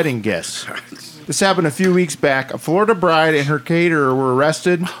the wedding guests. This happened a few weeks back. A Florida bride and her caterer were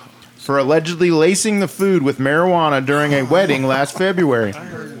arrested for allegedly lacing the food with marijuana during a wedding last February. I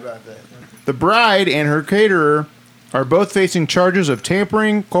heard about that. The bride and her caterer are both facing charges of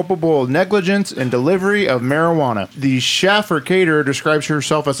tampering, culpable negligence, and delivery of marijuana. The chef or caterer describes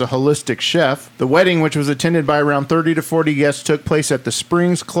herself as a holistic chef. The wedding, which was attended by around 30 to 40 guests, took place at the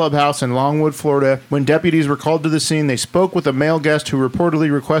Springs Clubhouse in Longwood, Florida. When deputies were called to the scene, they spoke with a male guest who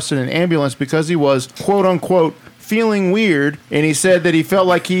reportedly requested an ambulance because he was, quote-unquote, feeling weird, and he said that he felt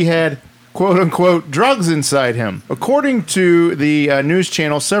like he had quote-unquote drugs inside him. According to the news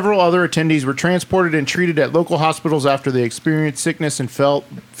channel, several other attendees were transported and treated at local hospitals after they experienced sickness and felt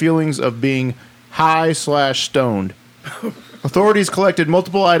feelings of being high/stoned. Authorities collected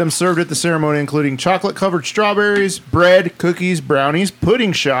multiple items served at the ceremony, including chocolate-covered strawberries, bread, cookies, brownies,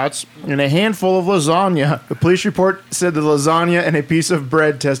 pudding shots, and a handful of lasagna. The police report said the lasagna and a piece of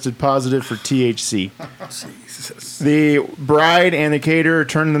bread tested positive for THC. Jesus. The bride and the caterer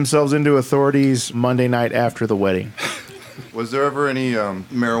turned themselves into authorities Monday night after the wedding. Was there ever any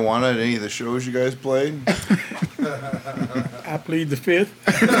marijuana at any of the shows you guys played? I plead the fifth.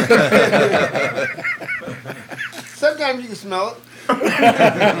 Sometimes you can smell it.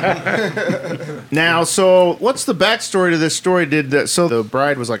 Now, so what's the backstory to this story? So the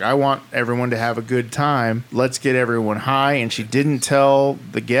bride was like, I want everyone to have a good time. Let's get everyone high. And she didn't tell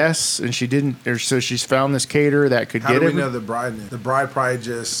the guests, and so she's found this caterer that could How get do we it. know the bride knew? The bride probably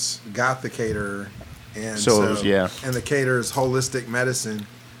just got the caterer, and So it was, yeah. And the caterer is holistic medicine,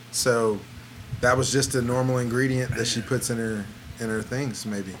 so that was just a normal ingredient that she puts in her things,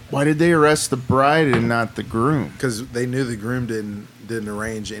 maybe. Why did they arrest the bride and not the groom? Because they knew the groom didn't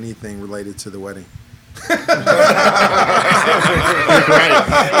arrange anything related to the wedding. There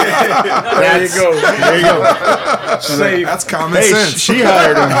you go. There you go. Safe. That's common Hey, sense. she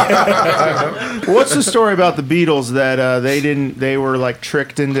hired him. What's the story about the Beatles that they were like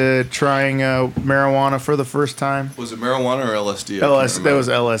tricked into trying marijuana for the first time? Was it marijuana or LSD? That was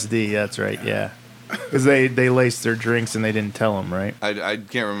LSD. That's right. Yeah, because they laced their drinks and they didn't tell them, right? I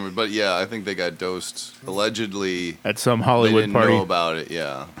can't remember, but yeah, I think they got dosed allegedly At some They Hollywood didn't party. know about it.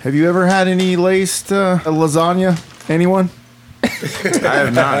 Yeah, Have you ever had any laced lasagna? Anyone? I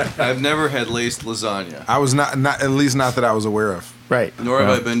have not. I've never had laced lasagna, I was not at least not that I was aware of. Right. nor have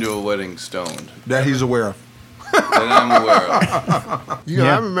I been to a wedding stoned That he's aware of. that I'm aware of. You know,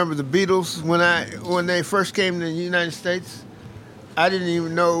 Yeah. I remember the Beatles when they first came to the United States. I didn't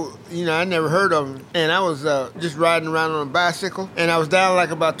even know, I never heard of them. And I was just riding around on a bicycle, and I was down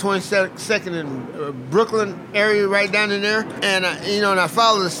like about 22nd in Brooklyn area, right down in there. And and I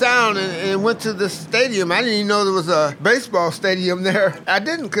followed the sound and went to the stadium. I didn't even know there was a baseball stadium there. I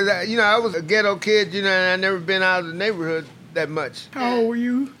didn't, because I was a ghetto kid, and I never been out of the neighborhood that much. How old were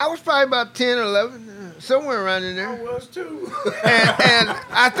you? I was probably about 10 or 11, somewhere around in there. I was too. and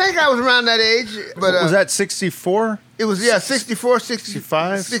I think I was around that age. But Was that 64? It was 64,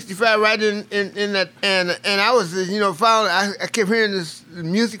 65? 65, right in that, and I was following. I kept hearing this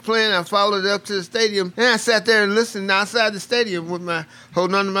music playing. I followed it up to the stadium, and I sat there and listened outside the stadium with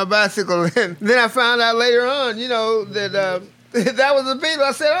holding onto my bicycle. And then I found out later on, that that was the Beatles.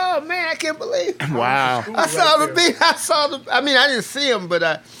 I said, "Oh man, I can't believe it." Wow. I saw the Beatles. I mean, I didn't see them, but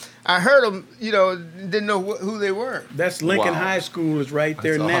I heard them. Didn't know who they were. That's Lincoln Wow. High School is right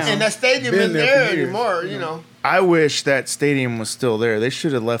there That's now. awesome. And that stadium Been isn't there there for years. anymore. I wish that stadium was still there. They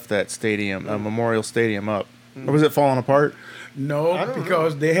should have left that stadium, Memorial Stadium, up. Or was it falling apart? No,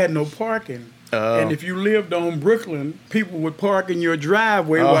 because they had no parking. Oh. And if you lived on Brooklyn, people would park in your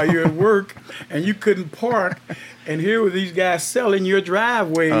driveway while you're at work, and you couldn't park. And here were these guys selling your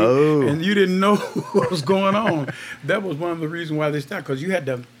driveway, and you didn't know what was going on. That was one of the reasons why they stopped, because you had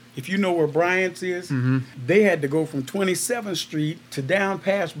to, if you know where Bryant's is, they had to go from 27th Street to down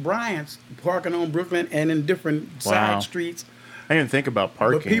past Bryant's, parking on Brooklyn and in different Wow. side streets. I didn't think about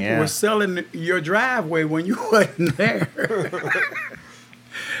parking. But people yeah. were selling your driveway when you wasn't there.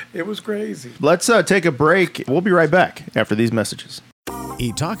 It was crazy. Let's take a break. We'll be right back after these messages.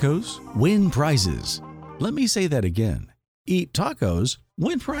 Eat tacos, win prizes. Let me say that again. Eat tacos,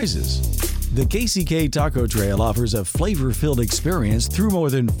 win prizes. The KCK Taco Trail offers a flavor-filled experience through more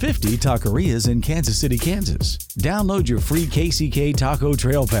than 50 taquerias in Kansas City, Kansas. Download your free KCK Taco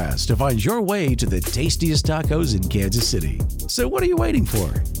Trail Pass to find your way to the tastiest tacos in Kansas City. So what are you waiting for?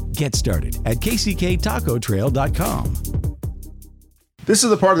 Get started at kcktacotrail.com. This is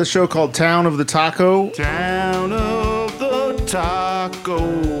the part of the show called Town of the Taco. Town of the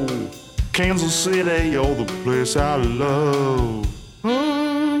Taco. Kansas City, you're the place I love.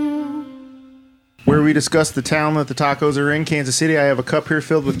 Where we discuss the town that the tacos are in, Kansas City. I have a cup here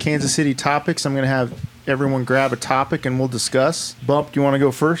filled with Kansas City topics. I'm going to have everyone grab a topic and we'll discuss. Bump, do you want to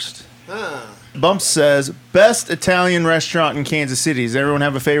go first? Bump says, best Italian restaurant in Kansas City. Does everyone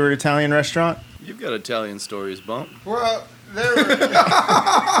have a favorite Italian restaurant? You've got Italian stories, Bump. Well, there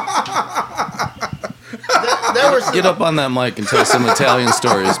were some, Get up on that mic and tell some Italian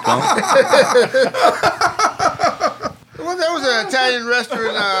stories, Bump. well, there was an Italian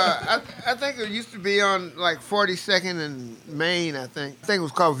restaurant. I think it used to be on like 42nd and Main. I think it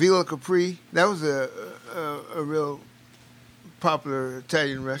was called Villa Capri. That was a real popular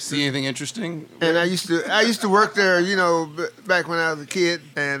Italian restaurant. See anything interesting? And I used to work there, back when I was a kid,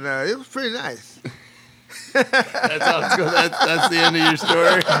 and it was pretty nice. That's how it's going. That's the end of your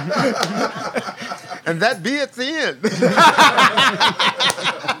story. And that be at the end.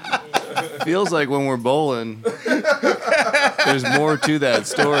 Feels like when we're bowling, there's more to that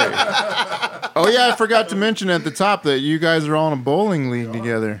story. Oh, yeah, I forgot to mention at the top that you guys are all in a bowling league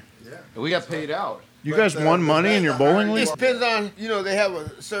together. We got paid out. You guys won money in your bowling league? It depends on, they have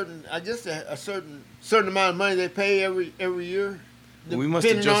a certain amount of money they pay every year. We must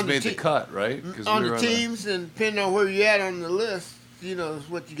have Depending just on the made the cut, right? 'Cause on we the were teams, and depending on where you're at on the list, is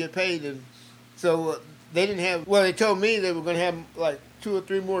what you get paid. And so they didn't have. Well, they told me they were going to have like 2 or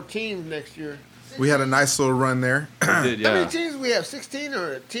 3 more teams next year. We had a nice little run there. We did, How yeah. many teams we have? 16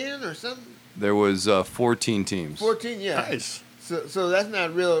 or 10 or something? There was 14 teams. 14, yeah. Nice. So that's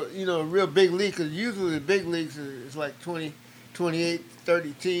not real, a real big league, because usually the big leagues is like 20, 28,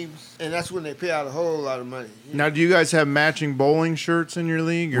 30 teams, and that's when they pay out a whole lot of money. Now, do you guys have matching bowling shirts in your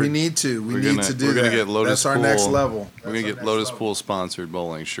league? Or? We need to. We We're need gonna- to do we're that. gonna get Lotus That's our Pool. next level. We're going to get Lotus Pool sponsored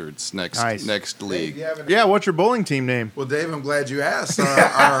bowling shirts Nice. next league. Yeah, what's your bowling team name? Well, Dave, I'm glad you asked.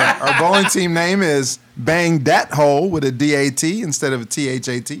 Our bowling team name is Bang Dat Hole with a D-A-T instead of a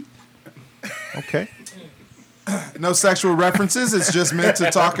T-H-A-T. Okay. No sexual references. It's just meant to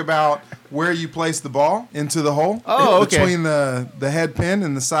talk about where you place the ball into the hole. Oh, okay. Between the head pin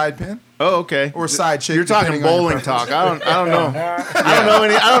and the side pin. Oh, okay. Or side shake. You're talking depending on your bowling preference. talk. I don't know.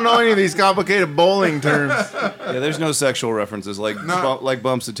 I don't know any of these complicated bowling terms. Yeah, there's no sexual references like like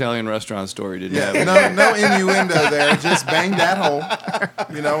Bump's Italian restaurant story didn't have. Yeah, no innuendo there. Just bang that hole.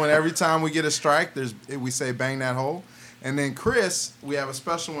 And every time we get a strike, we say bang that hole. And then Chris, we have a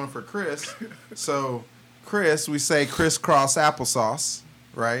special one for Chris. So Chris, we say crisscross applesauce,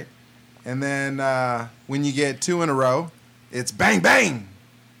 right? And then when you get 2 in a row, it's bang bang.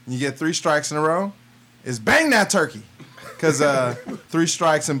 You get 3 strikes in a row, it's bang that turkey. Because 3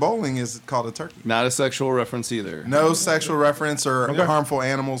 strikes in bowling is called a turkey. Not a sexual reference either. No sexual reference or harmful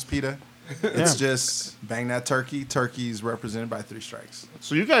animals, PETA. It's just bang that turkey. Turkey's represented by 3 strikes.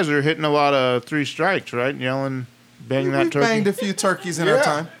 So you guys are hitting a lot of 3 strikes, right? Yelling, bang that We've turkey. banged a few turkeys in our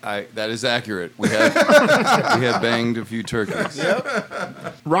time. That is accurate. We had banged a few turkeys.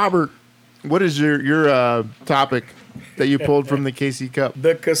 Robert, what is your topic that you pulled from the KC Cup?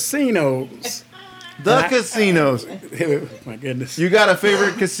 The casinos. The casinos. My goodness. You got a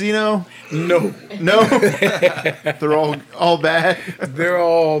favorite casino? No, No. They're all bad. they're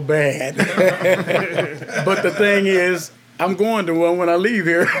all bad. But the thing is, I'm going to one when I leave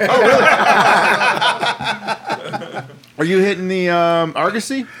here. Are you hitting the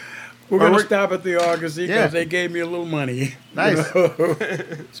Argosy? We're going to stop at the Argosy because Yeah. they gave me a little money. Nice.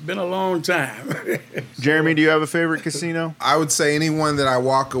 It's been a long time. Jeremy, do you have a favorite casino? I would say anyone that I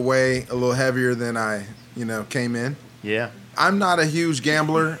walk away a little heavier than I, came in. Yeah. I'm not a huge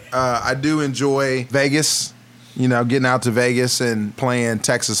gambler. I do enjoy Vegas, getting out to Vegas and playing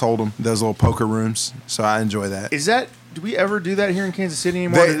Texas Hold'em, those little poker rooms. So I enjoy that. Do we ever do that here in Kansas City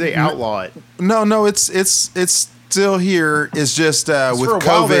anymore? Or do they outlaw it? No, it's still here. It's just with For a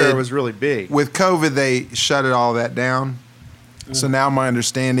while there, COVID. it was really big. With COVID, they shutted all that down. So now my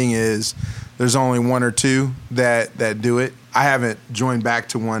understanding is there's only 1 or 2 that do it. I haven't joined back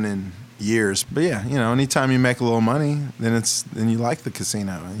to one in years, but yeah, anytime you make a little money, then you like the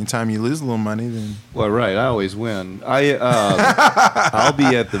casino. Anytime you lose a little money, then Well, right. I always win. I'll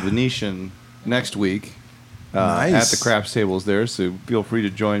be at the Venetian next week. Nice. At the craps tables there, so feel free to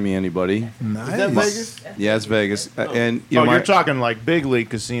join me, anybody. nice. Is that Vegas? Yeah, it's Vegas. And Oh, my- you're talking like big league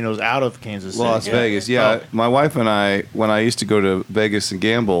casinos out of Kansas City. Las Vegas, yeah. Oh. My wife and I, when I used to go to Vegas and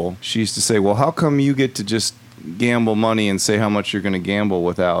gamble, she used to say, well, how come you get to just gamble money and say how much you're going to gamble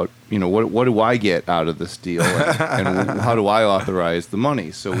without, what do I get out of this deal? And how do I authorize the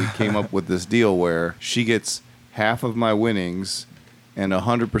money? So we came up with this deal where she gets half of my winnings and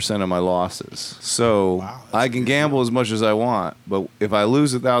 100% of my losses. So I can gamble as much as I want, but if I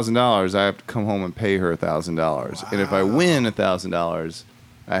lose $1,000, I have to come home and pay her $1,000. And if I win $1,000,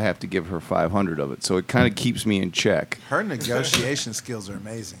 I have to give her 500 of it. So it kind of keeps me in check. Her negotiation skills are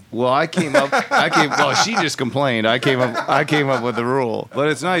amazing. Well, she just complained. I came up with the rule. But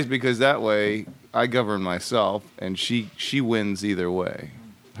it's nice because that way I govern myself and she wins either way.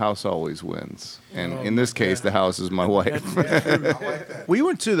 House always wins. And in this case, the house is my wife. We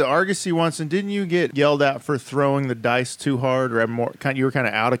went to the Argosy once, and didn't you get yelled at for throwing the dice too hard, or you were kind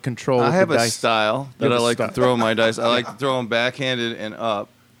of out of control? I with have the a dice? style You that have I a like style. to throw my dice. I like to throw them backhanded and up.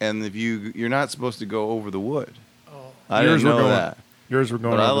 And if you're not supposed to go over the wood. I Yours didn't were know going- that. Yours were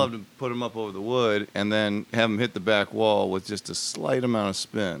going. But I over. love to put them up over the wood and then have them hit the back wall with just a slight amount of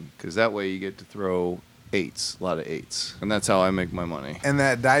spin, because that way you get to throw 8s, a lot of 8s, and that's how I make my money. And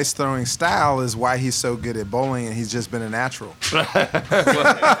that dice throwing style is why he's so good at bowling, and he's just been a natural. I'm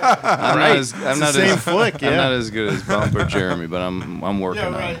It's the same flick, I'm yeah. not as good as Bump or Jeremy, but I'm working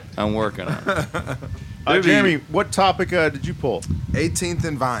on it. I'm working on it. Jeremy, what topic did you pull? 18th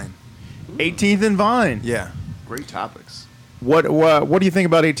and Vine. 18th and Vine. Yeah. Great topics. What do you think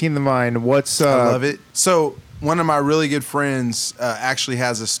about 18th and Vine? What's I love it. So one of my really good friends actually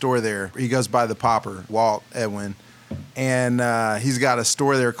has a store there. He goes by the Popper, Walt Edwin. And he's got a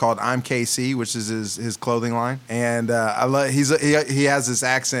store there called I'm KC, which is his clothing line. And I love he has this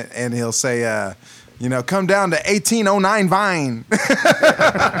accent, and he'll say, come down to 1809 Vine.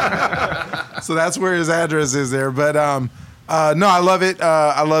 So that's where his address is there. But no, I love it.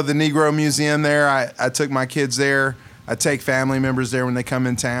 I love the Negro Museum there. I took my kids there. I take family members there when they come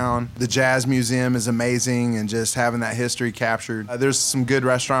in town. The Jazz Museum is amazing, and just having that history captured. There's some good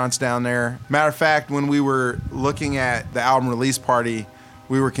restaurants down there. Matter of fact, when we were looking at the album release party,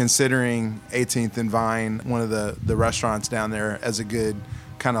 we were considering 18th and Vine, one of the restaurants down there, as a good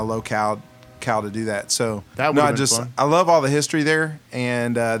kind of locale to do that. So That no, would've been fun. I love all the history there,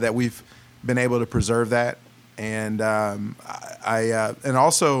 and that we've been able to preserve that. And and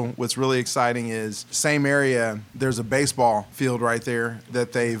also what's really exciting is same area. There's a baseball field right there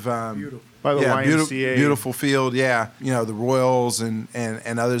that they've by the YMCA? beautiful field. Yeah, the Royals and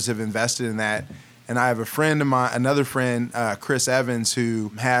others have invested in that. And I have another friend, Chris Evans,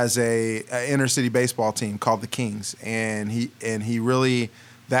 who has a inner city baseball team called the Kings, and he really,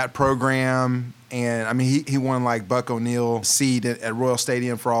 that program. And I mean, he won like Buck O'Neill seat at Royal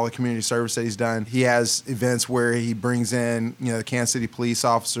Stadium for all the community service that he's done. He has events where he brings in, the Kansas City police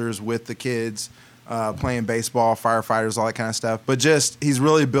officers with the kids, playing baseball, firefighters, all that kind of stuff. But just, he's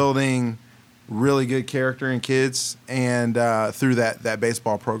really building really good character in kids and through that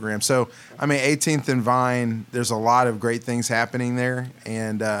baseball program. So, I mean, 18th and Vine, there's a lot of great things happening there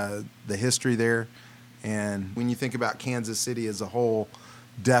and the history there. And when you think about Kansas City as a whole,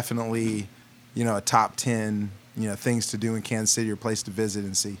 definitely, a top 10, things to do in Kansas City or place to visit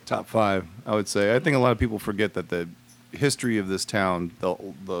and see. Top 5, I would say. I think a lot of people forget that the history of this town,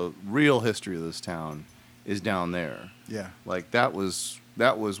 the real history of this town, is down there. Yeah. Like that was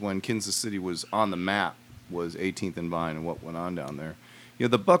when Kansas City was on the map, was 18th and Vine and what went on down there.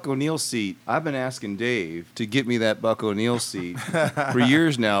 The Buck O'Neill seat, I've been asking Dave to get me that Buck O'Neill seat for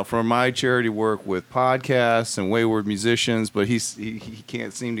years now for my charity work with podcasts and wayward musicians, but he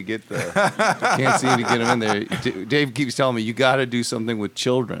can't seem to get him in there. Dave keeps telling me, you got to do something with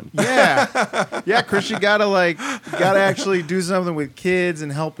children. Yeah, Chris, you gotta actually do something with kids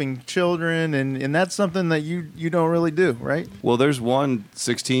and helping children, and that's something that you don't really do, right? Well, there's one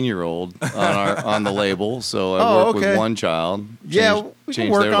 16-year-old on the label, so I work with one child. We can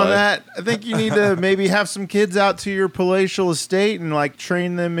work on that. I think you need to maybe have some kids out to your palatial estate and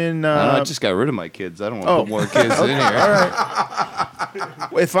train them in. I just got rid of my kids. I don't want to put more kids in here. All right.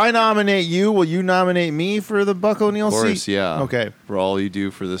 If I nominate you, will you nominate me for the Buck O'Neill seat? Of course, yeah. Okay. For all you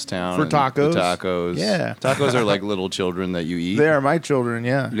do for this town. For tacos. The tacos. Yeah. Tacos are like little children that you eat. They are my children,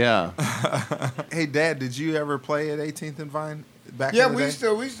 yeah. Yeah. Hey, Dad, did you ever play at 18th and Vine? We used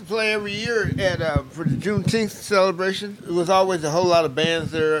to play every year for the Juneteenth celebration. It was always a whole lot of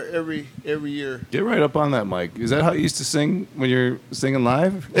bands there every year. Get right up on that mic. Is that how you used to sing when you're singing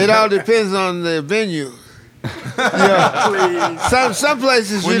live? It all depends on the venue. Some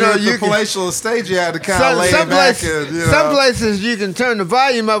places, when you're at the palatial stage, you had to kind of lay it back. Some places you can turn the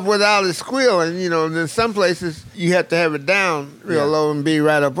volume up without it squealing, and then some places you have to have it down real low and be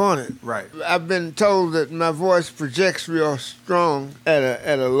right up on it. Right. I've been told that my voice projects real strong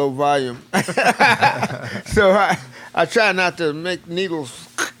at a low volume, so I try not to make needles.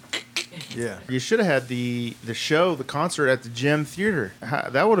 Yeah. You should have had the concert at the Gem Theater.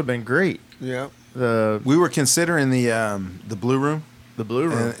 That would have been great. Yeah. We were considering the Blue Room. The Blue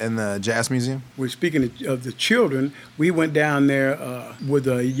Room. And the Jazz Museum. We're speaking of the children. We went down there with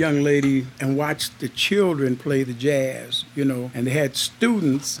a young lady and watched the children play the jazz, and they had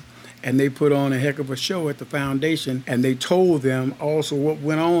students, and they put on a heck of a show at the foundation, and they told them also what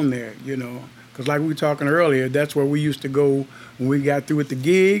went on there, Because like we were talking earlier, that's where we used to go when we got through with the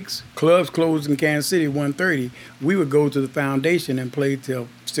gigs. Clubs closed in Kansas City at 1:30. We would go to the foundation and play till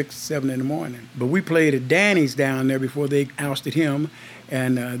 6, 7 in the morning. But we played at Danny's down there before they ousted him.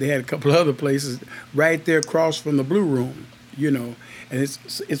 And they had a couple other places right there across from the Blue Room, And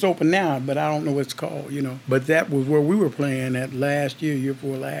it's open now, but I don't know what it's called, But that was where we were playing at last year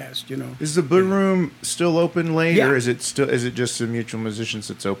before last, Is the Blue Room still open late, Yeah. or is it just the Mutual Musicians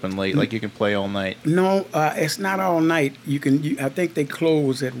that's open late? Like you can play all night? No, it's not all night. I think they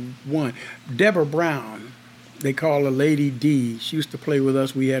close at 1. Deborah Brown, they call her Lady D. She used to play with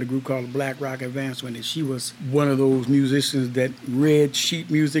us. We had a group called the Black Rock Advancement, and she was one of those musicians that read sheet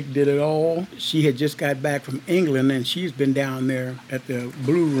music, did it all. She had just got back from England, and she's been down there at the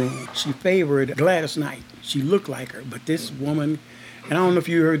Blue Room. She favored Gladys Knight. She looked like her, but this woman, and I don't know if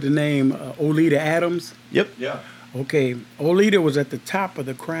you heard the name Oleta Adams. Yep. Yeah. Okay, Oleta was at the top of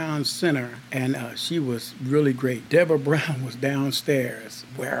the Crown Center, and she was really great. Deborah Brown was downstairs.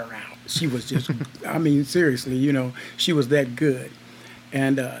 Wear her out. She was just, seriously, she was that good.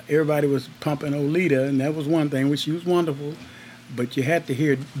 And everybody was pumping Oleta, and that was one thing, which she was wonderful, but you had to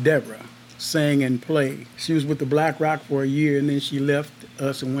hear Deborah sing and play. She was with the Black Rock for a year, and then she left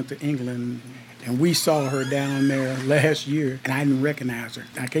us and went to England. And we saw her down there last year, and I didn't recognize her.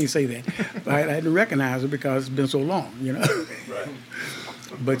 I can't say that. I didn't recognize her because it's been so long, Right.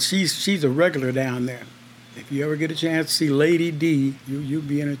 But she's a regular down there. If you ever get a chance to see Lady D, you'll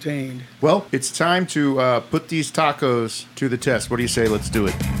be entertained. Well, it's time to put these tacos to the test. What do you say? Let's do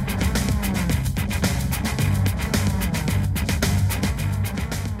it.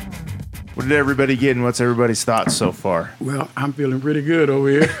 What did everybody get, and what's everybody's thoughts so far? Well, I'm feeling pretty good over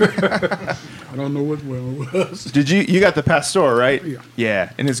here. I don't know what it was. Did you got the pastor, right? Yeah.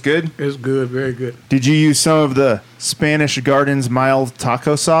 Yeah, and it's good? It's good, very good. Did you use some of the Spanish Gardens mild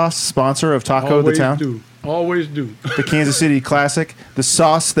taco sauce, sponsor of Taco the Town? Always do. The Kansas City classic. The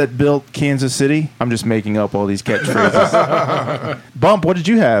sauce that built Kansas City. I'm just making up all these catchphrases. Bump, what did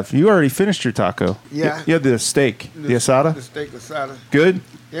you have? You already finished your taco. Yeah. You had the steak. The asada? The steak asada. Good?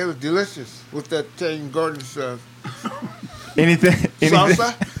 Yeah, it was delicious with that Italian garden stuff. Anything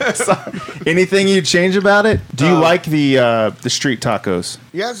Salsa? Anything you'd change about it? Do you like the street tacos?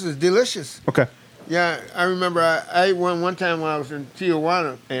 Yes, it's delicious. Okay. Yeah, I remember I ate one time when I was in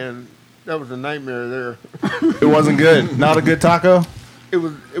Tijuana, and that was a nightmare there. It wasn't good. Not a good taco. It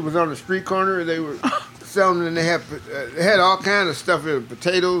was on the street corner. They were selling, and they had all kinds of stuff in it,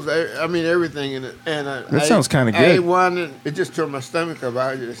 potatoes. I mean, everything in it. And That sounds kinda I ate good. one, and it just tore my stomach up.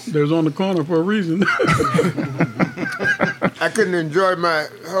 There's on the corner for a reason. I couldn't enjoy my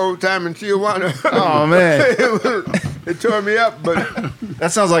whole time in Tijuana. Oh man, It tore me up, but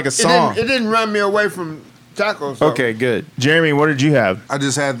that sounds like a song. it didn't run me away from tacos. Though. Okay, good. Jeremy, what did you have? I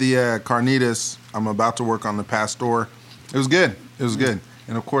just had the carnitas. I'm about to work on the pastor. It was good. It was good.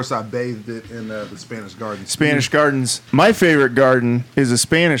 And of course, I bathed it in the Spanish Garden. Spanish gardens. My favorite garden is a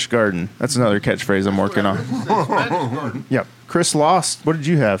Spanish garden. That's another catchphrase I'm working on. Yep. Chris Lost, what did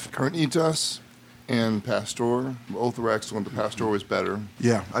you have? Carnitas and Pastor. Both were excellent. The Pastor was better.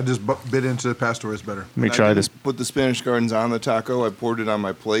 Yeah, I just bit into the pastor is better. Let me I try didn't this. Put the Spanish Gardens on the taco. I poured it on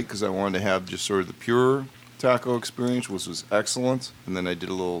my plate because I wanted to have just sort of the pure taco experience, which was excellent. And then I did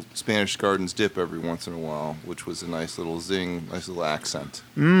a little Spanish Gardens dip every once in a while, which was a nice little zing, nice little accent.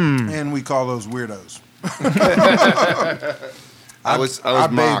 And we call those weirdos. I was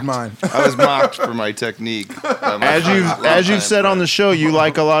bathed mocked. mine. I was mocked for my technique. by my As you've said on the friends. show, you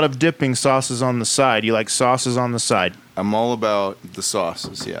like a lot of dipping sauces on the side. You like sauces on the side. I'm all about the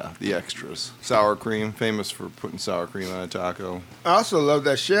sauces, yeah, the extras. Sour cream, famous for putting sour cream on a taco. I also love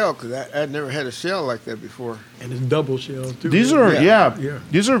that shell because I'd never had a shell like that before. And it's double shells, too. These are Yeah. Yeah.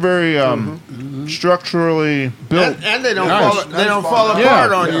 These are very structurally built. And they don't Nice. fall Yeah.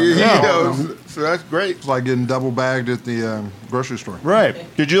 apart on you. Yeah. You know, so that's great. It's like getting double bagged at the grocery store. Right.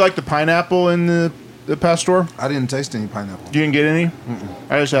 Did you like the pineapple in the pastor? I didn't taste any pineapple. You didn't get any?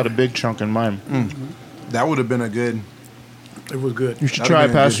 I just had a big chunk in mine. That would have been a good. It was good. You should That'd try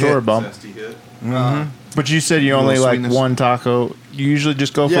have been a good pastor, hit. bump. Zesty hit. But you said you only little like sweetness. one taco. You usually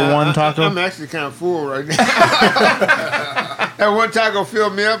just go for one taco? I'm actually kind of full right now. That one taco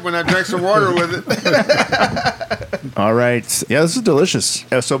filled me up when I drank some water with it. All right. Yeah, this is delicious.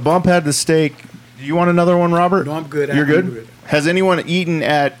 Yeah, so Bump had the steak. Do you want another one, Robert? No, I'm good. You're I'm good? Has anyone eaten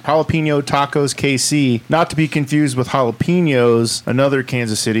at Jalapeno Tacos KC? Not to be confused with Jalapenos, another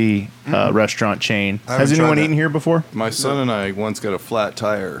Kansas City restaurant chain. I haven't Has anyone tried that. eaten here before? My son and I once got a flat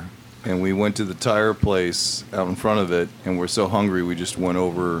tire, and we went to the tire place out in front of it, and we're so hungry we just went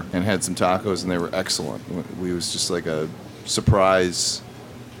over and had some tacos, and they were excellent. We was just like a surprise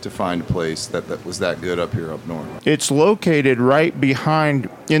to find a place that was that good up here up north. It's located right behind,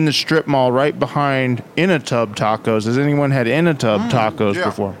 in the strip mall, right behind Inatub Tacos. Has anyone had Inatub Tacos yeah.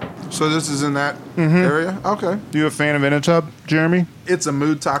 before? So this is in that area? Okay. You a fan of Inatub, Jeremy? It's a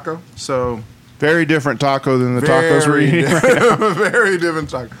mood taco, so Very different taco than the tacos we're eating right now. very different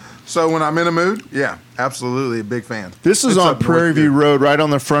taco. So when I'm in a mood, yeah, absolutely a big fan. This is It's on up north Prairie View here. Road, right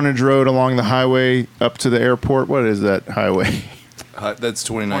on the frontage road along the highway up to the airport. What is that highway? That's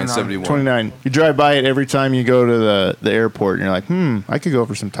 2971. 29. You drive by it every time you go to the airport, and you're like, I could go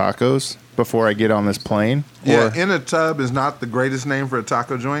for some tacos before I get on this plane. Yeah, Or- in a tub is not the greatest name for a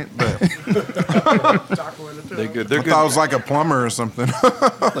taco joint, but They're good. They're I good. thought it was like a plumber or something.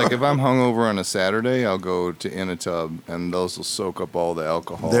 Like if I'm hungover on a Saturday, I'll go to Inatub, and those will soak up all the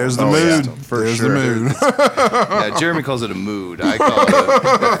alcohol. There's the Oh, yeah. mood. There's the mood. Yeah, Jeremy calls it a mood. I call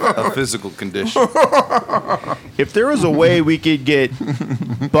it a physical condition. If there was a way we could get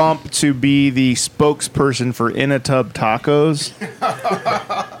Bump to be the spokesperson for Inatub Tacos,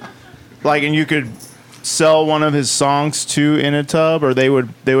 like, and you could sell one of his songs to Inatub, or they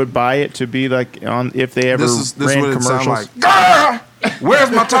would buy it to be like on if they ever This is ran what it sounds commercials. like. "Grr!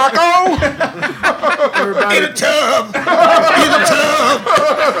 Where's my taco?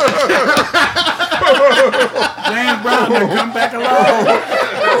 James Brown done come back along.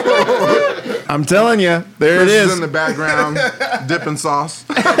 I'm telling you, there This it is is. in the background, dipping sauce.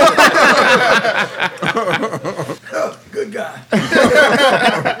 Good guy.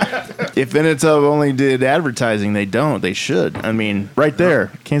 If Inatub only did advertising, they don't. They should. I mean, right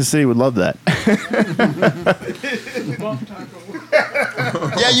there, Kansas City would love that.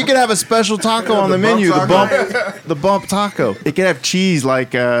 Yeah, you could have a special taco on the menu. The bump taco. It could have cheese,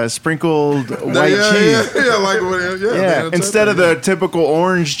 like sprinkled white cheese. Yeah, like what? Yeah, instead of the typical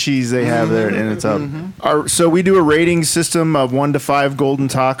orange cheese they have there at Inatub. So we do a rating system of 1 to 5 golden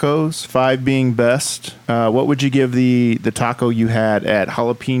tacos, 5 being best. What would you give the taco you had at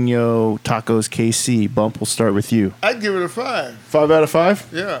Jalapeno Tacos KC? Bump, we'll start with you. I'd give it a 5. 5 out of 5?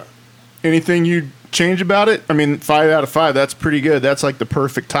 Yeah. Anything you'd change about it? I mean, 5 out of 5, that's pretty good. That's like the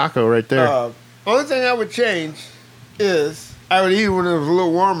perfect taco right there. Only thing I would change is I would eat it when it was a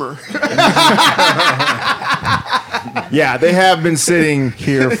little warmer. Yeah, they have been sitting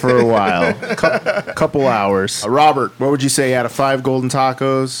here for a while, couple hours. Robert, what would you say out of 5 golden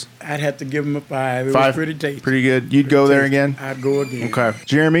tacos? I'd have to give them a 5. It 5, was pretty tasty. pretty good. You'd go there tasty. again? I'd go again. Okay,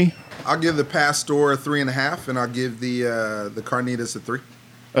 Jeremy, I'll give the Pastor a 3.5, and I'll give the carnitas a 3.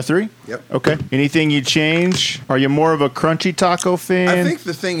 a 3? Yep. Okay. Anything you change? Are you more of a crunchy taco fan? I think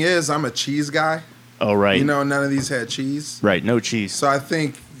the thing is, I'm a cheese guy. Oh, right. You know, none of these had cheese. Right, no cheese. So I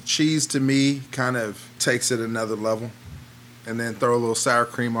think cheese to me kind of takes it another level. And then throw a little sour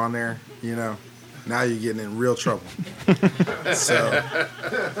cream on there, you know. Now you're getting in real trouble. So,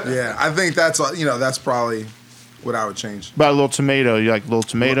 yeah, I think that's probably what I would change. About a little tomato. You like a little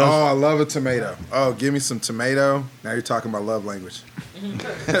tomato? Oh, I love a tomato. Oh, give me some tomato. Now you're talking my love language.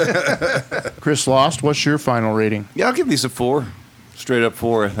 Chris Lost, what's your final rating? Yeah, I'll give these a 4. Straight up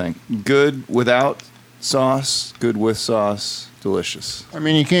 4, I think. Good without sauce, good with sauce, delicious. I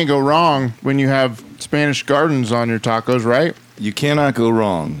mean, you can't go wrong when you have Spanish Gardens on your tacos, right? You cannot go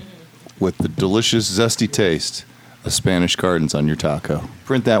wrong with the delicious, zesty taste of Spanish Gardens on your taco.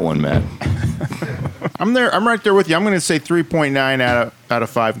 Print that one, Matt. I'm there. I'm right there with you. I'm going to say 3.9 out of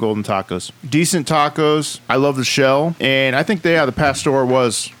 5 golden tacos. Decent tacos. I love the shell, and I think the Pastor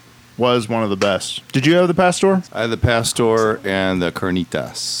was one of the best. Did you have the Pastor? I had the Pastor and the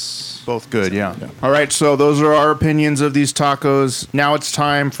carnitas. Both good, yeah. All right, so those are our opinions of these tacos. Now it's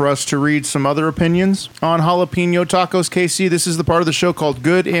time for us to read some other opinions on jalapeno tacos, KC. This is the part of the show called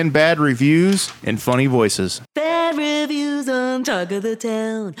Good and Bad Reviews and Funny Voices. Bad reviews on Talk of the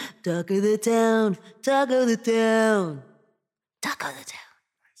Town, Talk of the Town, Talk of the Town, Talk of the Town.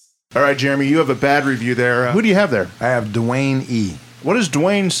 All right, Jeremy, you have a bad review there. Who do you have there? I have Dwayne E. What does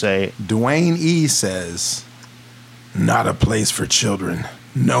Dwayne say? Dwayne E. says, not a place for children.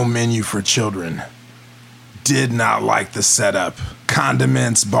 No menu for children. Did not like the setup.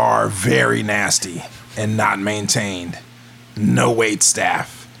 Condiments bar very nasty and not maintained. No wait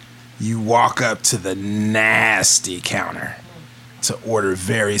staff. You walk up to the nasty counter to order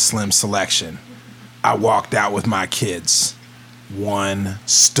very slim selection. I walked out with my kids. 1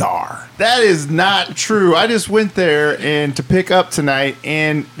 star. That is not true. I just went there and to pick up tonight,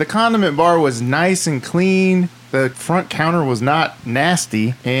 and the condiment bar was nice and clean. The front counter was not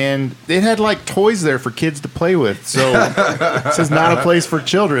nasty, and it had like toys there for kids to play with. So this is not a place for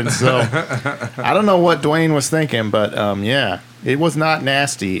children. So I don't know what Dwayne was thinking, but yeah, it was not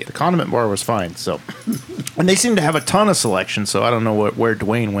nasty. The condiment bar was fine. So, and they seem to have a ton of selection. So I don't know where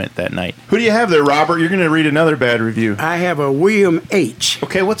Dwayne went that night. Who do you have there, Robert? You're going to read another bad review. I have a William H.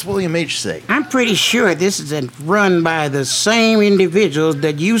 Okay, what's William H. say? I'm pretty sure this is run by the same individuals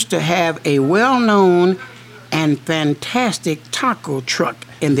that used to have a well-known and fantastic taco truck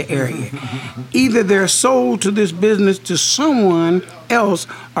in the area. Either they're sold to this business to someone else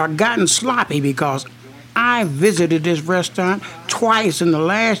or gotten sloppy, because I visited this restaurant twice in the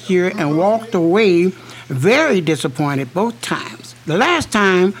last year and walked away very disappointed both times. The last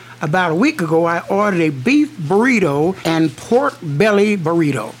time, about a week ago, I ordered a beef burrito and pork belly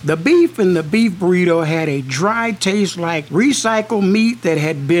burrito. The beef in the beef burrito had a dry taste like recycled meat that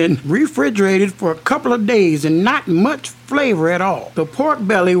had been refrigerated for a couple of days and not much flavor at all. The pork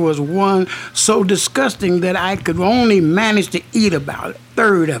belly was one so disgusting that I could only manage to eat about a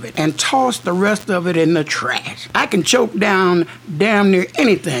third of it and toss the rest of it in the trash. I can choke down damn near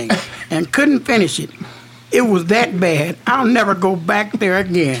anything and couldn't finish it. It was that bad. I'll never go back there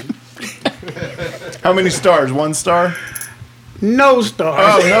again. How many stars? 1 star? No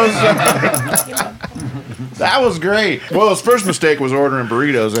stars. Oh, no stars. That was great. Well, his first mistake was ordering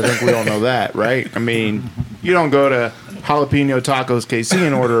burritos. I think we all know that, right? I mean, you don't go to Jalapeno Tacos KC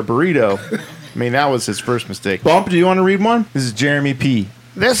and order a burrito. I mean, that was his first mistake. Bump, do you want to read one? This is Jeremy P.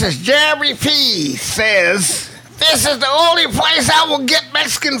 This is Jeremy P. says, this is the only place I will get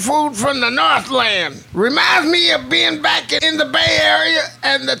Mexican food from the Northland. Reminds me of being back in the Bay Area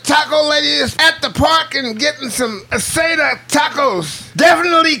and the taco ladies at the park and getting some Aceda tacos.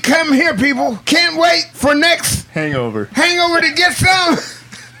 Definitely come here, people. Can't wait for next Hangover to get some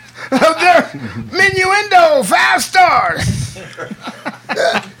of their Menuendo 5 stars.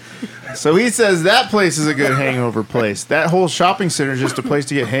 So he says that place is a good hangover place. That whole shopping center is just a place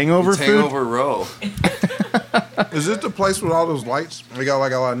to get hangover food. Hangover Row. Is it the place with all those lights? They got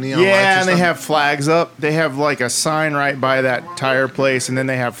like a lot of neon lights. Yeah, and they have flags up. They have like a sign right by that tire place, and then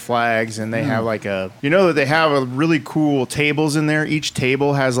they have flags, and they have like that they have a really cool tables in there. Each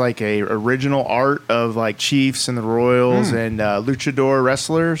table has like a original art of like Chiefs and the Royals and luchador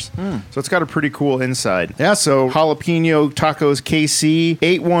wrestlers. So it's got a pretty cool inside. Yeah, so Jalapeno Tacos KC,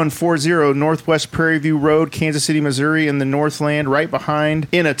 8140 Northwest Prairie View Road, Kansas City, Missouri, in the Northland, right behind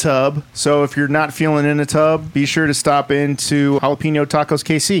In a Tub. So if you're not feeling In a Tub, be be sure to stop into Jalapeno Tacos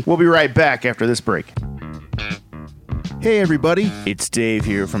KC. We'll be right back after this break. Hey everybody, it's Dave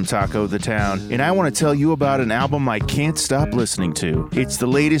here from Taco the Town, and I want to tell you about an album I can't stop listening to. It's the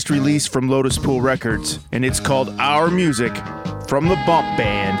latest release from Lotus Pool Records, and it's called Our Music from the Bump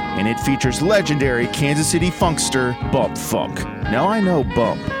Band, and it features legendary Kansas City funkster Bump Funk. Now I know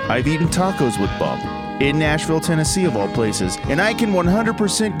Bump. I've eaten tacos with Bump in Nashville, Tennessee of all places, and I can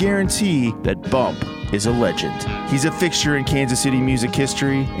 100% guarantee that Bump is a legend. He's a fixture in Kansas City music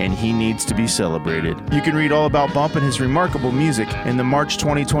history, and he needs to be celebrated. You can read all about Bump and his remarkable music in the March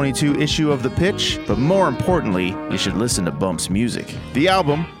 2022 issue of The Pitch, but more importantly, you should listen to Bump's music. The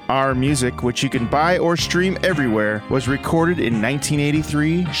album, Our Music, which you can buy or stream everywhere, was recorded in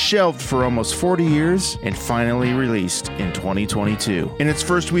 1983, shelved for almost 40 years, and finally released in 2022. In its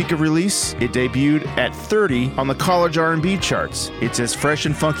first week of release, it debuted at 30 on the college R&B charts. It's as fresh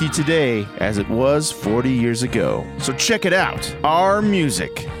and funky today as it was 40 years ago. So check it out. Our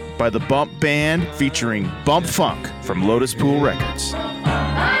Music by the Bump Band featuring Bump Funk from Lotus Pool Records.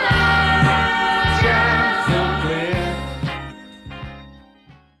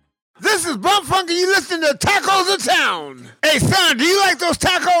 This is Bump Funk, and you listen to Tacos of Town. Hey, son, do you like those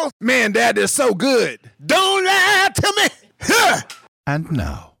tacos? Man, Dad, they're so good. Don't lie to me. Huh. And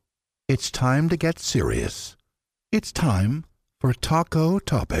now, it's time to get serious. It's time for Taco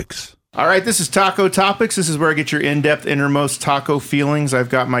Topics. All right, this is Taco Topics. This is where I get your in-depth, innermost taco feelings. I've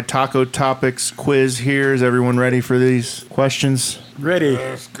got my Taco Topics quiz here. Is everyone ready for these questions? Ready.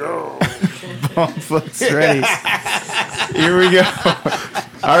 Let's go. Bumpfoot's ready. Here we go.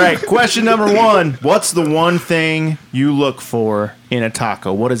 All right, question number 1. What's the one thing you look for in a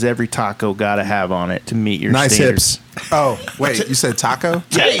taco? What does every taco got to have on it to meet your Nice standards? hips. Oh, wait, you said taco?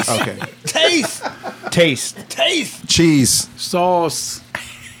 Taste. Okay. Taste. Taste. Taste. Cheese. Sauce.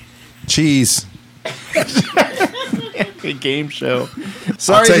 Cheese. A game show.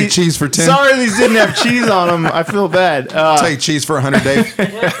 I'll take cheese for 10. Sorry these didn't have cheese on them. I feel bad. Take cheese for 100,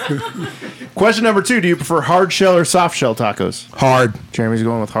 Dave. Question number 2. Do you prefer hard shell or soft shell tacos? Hard. Jeremy's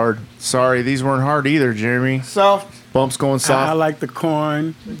going with hard. Sorry, these weren't hard either, Jeremy. Soft. Bump's going soft. I like the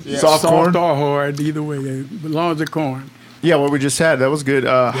corn. Yeah. Soft corn? or hard, either way. As long as the corn. Yeah, what we just had. That was good.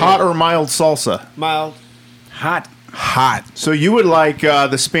 Hot or mild salsa? Mild. Hot. Hot. So you would like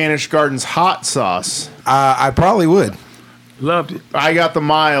the Spanish Gardens hot sauce. I probably would. Loved it. I got the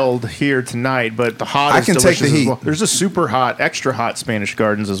mild here tonight, but the hot I is can take delicious the as heat. well. There's a super hot, extra hot Spanish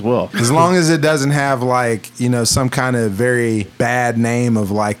Gardens as well. As long as it doesn't have some kind of very bad name of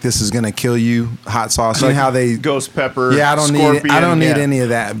this is gonna kill you hot sauce. You know how they ghost pepper. Yeah, I don't scorpion, need any of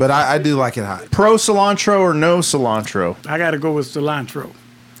that. But I do like it hot. Pro cilantro or no cilantro? I got to go with cilantro.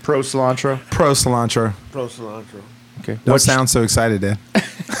 Pro cilantro. Pro cilantro. Pro cilantro. Okay. Don't sound so excited, Dad.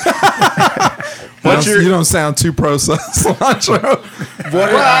 You you don't sound too pro cilantro.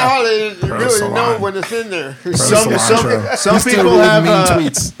 Well, I hardly really cilantro. know when it's in there. Some people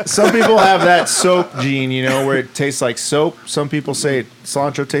have some people have that soap gene, where it tastes like soap. Some people say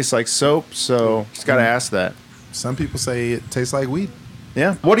cilantro tastes like soap, so just got to ask that. Some people say it tastes like weed.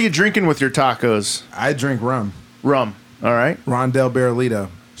 Yeah. What are you drinking with your tacos? I drink rum. Rum. All right. Rondell Barrelito,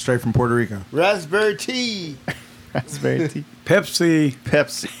 straight from Puerto Rico. Raspberry tea. Raspberry tea. Pepsi.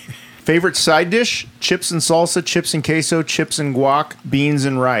 Favorite side dish? Chips and salsa, chips and queso, chips and guac, beans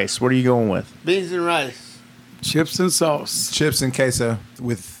and rice. What are you going with? Beans and rice. Chips and sauce. Chips and queso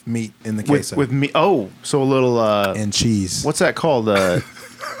with meat in the queso. With meat. Oh, so a little and cheese. What's that called?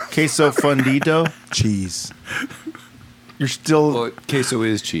 Queso fundito? Cheese. You're still. Well, queso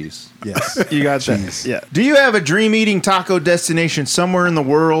is cheese. Yes. You got cheese. that. Yeah. Do you have a dream eating taco destination somewhere in the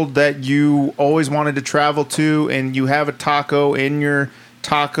world that you always wanted to travel to, and you have a taco in your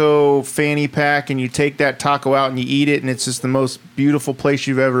taco fanny pack, and you take that taco out and you eat it, and it's just the most beautiful place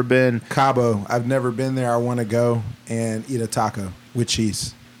you've ever been? Cabo. I've never been there. I want to go and eat a taco with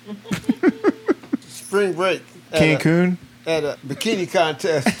cheese. Spring break. Cancun? At a bikini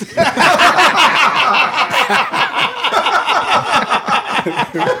contest.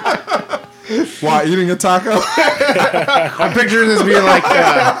 Why, eating a taco? I'm picturing this being like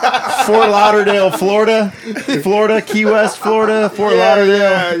Fort Lauderdale, Florida, Key West, Florida, Fort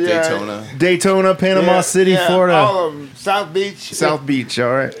Lauderdale, Daytona, Panama City, Florida. All of them. South Beach.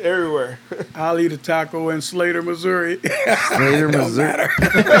 All right. Everywhere. I'll eat a taco in Slater, Missouri. Slater, Missouri.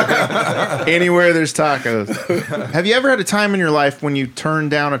 Anywhere there's tacos. Have you ever had a time in your life when you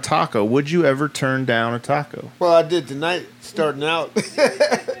turned down a taco? Would you ever turn down a taco? Well, I did tonight, starting out.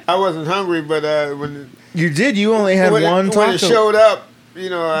 I wasn't hungry, but when you did, you only had one taco. When it showed up,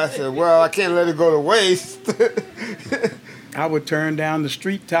 I said, well, I can't let it go to waste. I would turn down the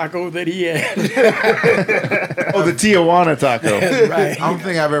street taco that he had. Oh, the Tijuana taco. That's right. I don't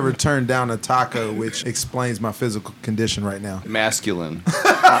think I've ever turned down a taco, which explains my physical condition right now. Masculine.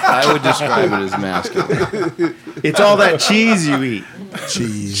 I would describe it as masculine. It's all that cheese you eat.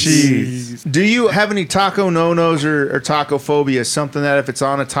 Cheese. Do you have any taco no-nos or taco phobia? Something that if it's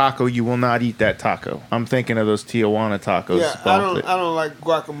on a taco, you will not eat that taco. I'm thinking of those Tijuana tacos. Yeah, I don't like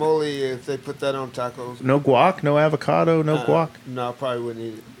guacamole if they put that on tacos. No guac, no avocado, no guac. No, I probably wouldn't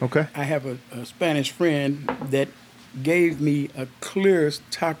eat it. Okay. I have a Spanish friend that gave me a clear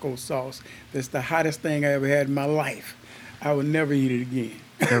taco sauce. That's the hottest thing I ever had in my life. I would never eat it again.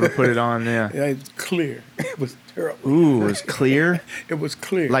 Never put it on, yeah. It's clear. It was terrible. Ooh, it was clear? It was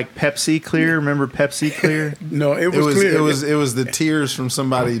clear. Like Pepsi Clear? Remember Pepsi Clear? No, it was clear. It was the tears from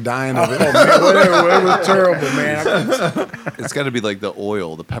somebody dying of it. Oh, man, whatever. It was terrible, man. It's got to be like the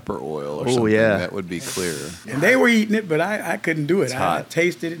oil, the pepper oil or something. Yeah. That would be clear. And they were eating it, but I couldn't do it. It's I hot.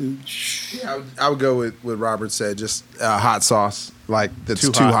 tasted it and Yeah, I would go with what Robert said, just hot sauce, like that's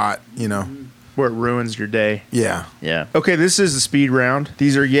too hot, you know. Where it ruins your day. Yeah. Yeah. Okay, this is the speed round.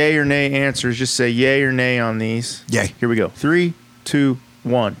 These are yay or nay answers. Just say yay or nay on these. Yay. Here we go. 3, 2,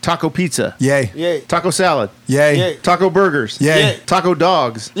 1. Taco pizza. Yay. Yay. Taco salad. Yay. Yay. Taco burgers. Yay. Yay. Taco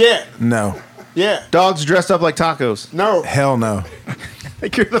dogs. Yeah. No. Yeah. Dogs dressed up like tacos. No. Hell no.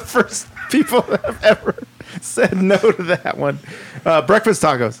 Like you're the first people that have ever said no to that one. Breakfast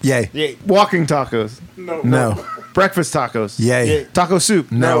tacos. Yay. Yay. Walking tacos. No. Breakfast tacos. Yay. Yay. Taco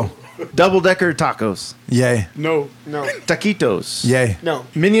soup. No. Double-decker tacos. Yay. no, No. Taquitos. Yay. No.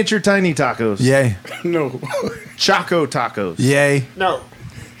 Miniature tiny tacos. Yay. no, Choco tacos. Yay. No.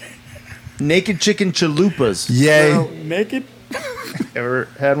 Naked chicken chalupas. Yay. naked. Ever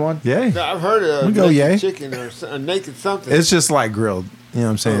had one? Yay. No, I've heard of We go naked yay. chicken or naked something. It's just like grilled. You know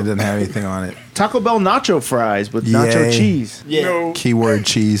what I'm saying? It doesn't have anything on it. Taco Bell nacho fries with nacho Yay. cheese. yeah. No, Keyword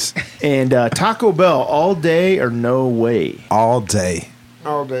cheese. And Taco Bell all day or no way. All day.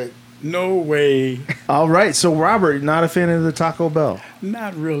 All day. no way. All right. So, Robert, not a fan of the Taco Bell.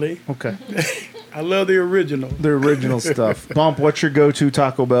 Not really. Okay. I love the original. The original stuff. Bump, what's your go-to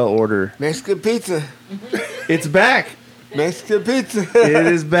Taco Bell order? Mexican pizza. It's back. Mexican pizza. It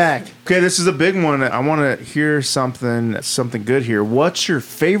is back. Okay, this is a big one. I want to hear something good here. What's your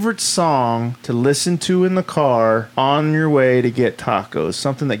favorite song to listen to in the car on your way to get tacos?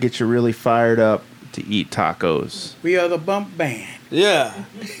 Something that gets you really fired up to eat tacos. We are the Bump Band. Yeah.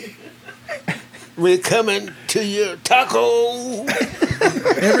 We're coming to your taco.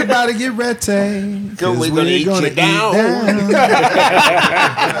 Everybody get ready. Go, we're gonna eat you down.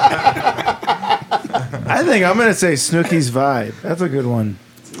 I think I'm going to say Snooki's Vibe. That's a good one.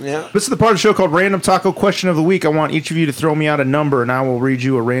 Yeah. This is the part of the show called Random Taco Question of the Week. I want each of you to throw me out a number, and I will read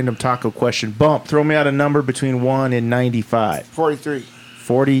you a random taco question. Bump, throw me out a number between 1 and 95. 43.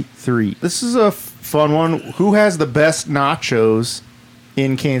 43. This is a fun one. Who has the best nachos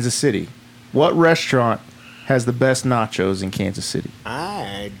in Kansas City? What restaurant has the best nachos in Kansas City?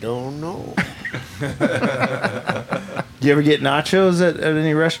 I don't know. Do you ever get nachos at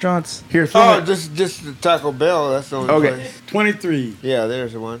any restaurants? Here, throw me- just the Taco Bell. That's the only Okay. place. 23. Yeah,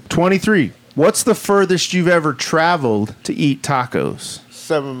 there's the one. 23. What's the furthest you've ever traveled to eat tacos?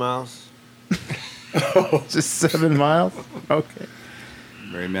 7 miles. Just 7 miles? Okay.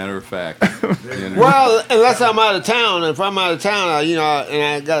 Very matter of fact. Well, unless I'm out of town. If I'm out of town, and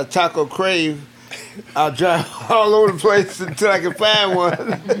I got a taco crave, I'll drive all over the place until I can find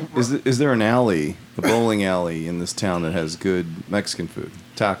one. Is there an alley, a bowling alley in this town that has good Mexican food?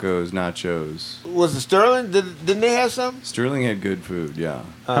 Tacos, nachos. Was it Sterling? Didn't they have some? Sterling had good food, yeah.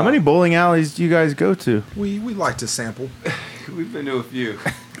 How many bowling alleys do you guys go to? We like to sample. We've been to a few.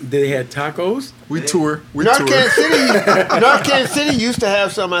 They had tacos. We tour. North Kansas City used to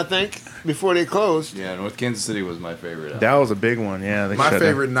have some, I think, before they closed. Yeah, North Kansas City was my favorite. That was a big one, yeah. they My shut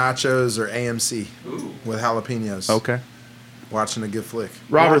favorite nachos are AMC with jalapenos. down. Okay. Watching a good flick.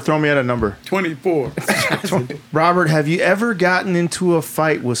 Robert, throw me out a number. 24. Robert, have you ever gotten into a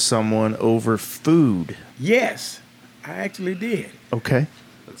fight with someone over food? Yes, I actually did. Okay.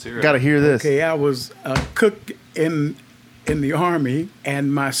 Let's hear it. Got to hear this. Okay, I was a cook in the Army,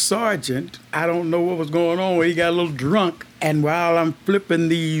 and my sergeant, I don't know what was going on, he got a little drunk, and while I'm flipping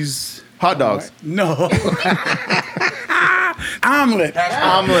these... Hot dogs. No. Omelet.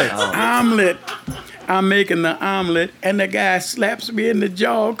 Omelet. I'm making the omelet, and the guy slaps me in the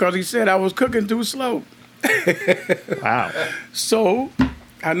jaw because he said I was cooking too slow. Wow. So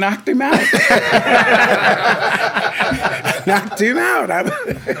I knocked him out.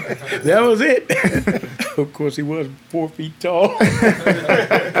 That was it. Of course, he was 4 feet tall.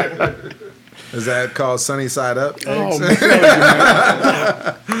 Is that called Sunny Side Up? Oh,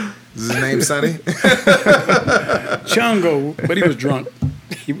 Is his name Sunny? Chungo, but he was drunk.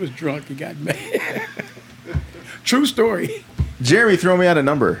 He was drunk. He got mad. True story. Jeremy, throw me out a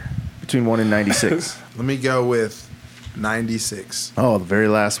number between 1 and 96. Let me go with 96. Oh, the very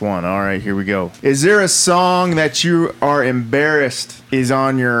last one. All right, here we go. Is there a song that you are embarrassed is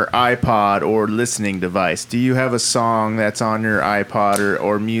on your iPod or listening device? Do you have a song that's on your iPod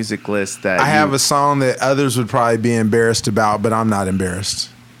or music list that I have a song that others would probably be embarrassed about, but I'm not embarrassed.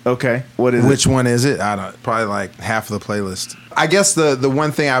 Okay. What is Which one is it? I don't. Probably like half of the playlist. I guess the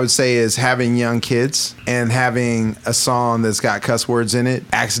one thing I would say is having young kids and having a song that's got cuss words in it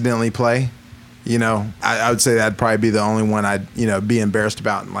accidentally play. You know, I would say that'd probably be the only one I'd, be embarrassed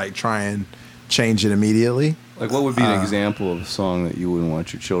about and like try and change it immediately. Like, what would be an example of a song that you wouldn't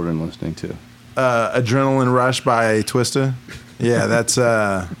want your children listening to? Adrenaline Rush by Twista. Yeah, that's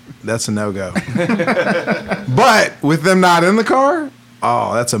a no-go. But with them not in the car,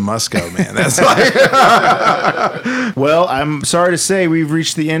 oh, that's a must-go, man. That's like... Well, I'm sorry to say we've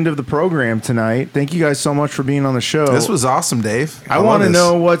reached the end of the program tonight. Thank you guys so much for being on the show. This was awesome, Dave. I want to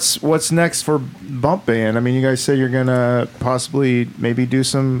know what's next for Bump Band. I mean, you guys say you're going to possibly maybe do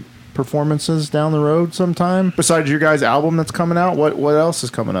some performances down the road sometime besides your guys' album that's coming out. What else is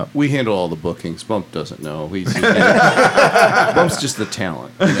coming up? We handle all the bookings. Bump doesn't know. Bump's just the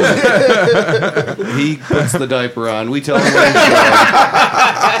talent. He puts the diaper on. We tell him when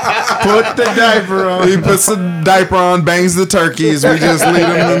he's Put the diaper on. He puts the diaper on, bangs the turkeys. We just lead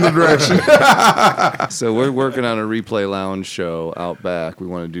him in the direction. So we're working on a replay lounge show out back. We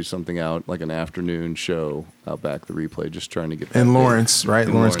want to do something out like an afternoon show out back, the replay, just trying to get that in Lawrence, right?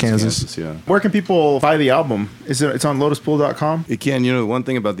 In Lawrence, Kansas. Yeah. Where can people buy the album? It's on lotuspool.com? It can. One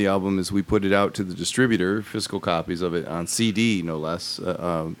thing about the album is we put it out to the distributor, physical copies of it on CD, no less,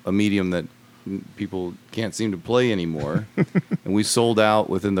 a medium that people can't seem to play anymore. And we sold out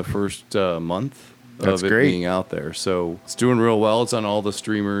within the first month of it being out there. So it's doing real well. It's on all the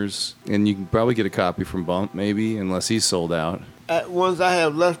streamers, and you can probably get a copy from Bump, maybe, unless he's sold out. Ones I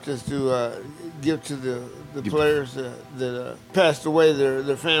have left is to give to the players that passed away,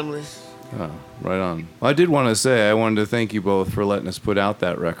 their families. Oh, right on. Well, I did want to say I wanted to thank you both for letting us put out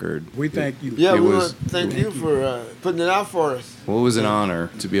that record. We thank you. Yeah, we want to thank you for putting it out for us. Well, it was an honor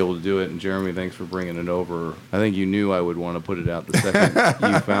to be able to do it, and Jeremy, thanks for bringing it over. I think you knew I would want to put it out the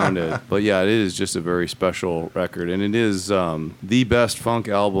second you found it. But yeah, it is just a very special record, and it is the best funk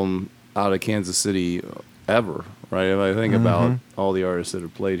album out of Kansas City ever, right? If I think about all the artists that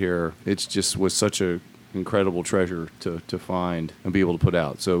have played here, it's just was such a incredible treasure to find and be able to put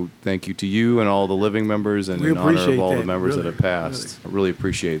out. So thank you to you and all the living members, and in honor of all the members that have passed. I really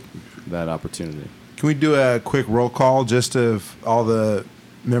appreciate that opportunity. Can we do a quick roll call just of all the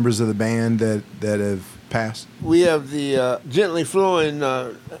members of the band that have passed? We have the Gently Flowing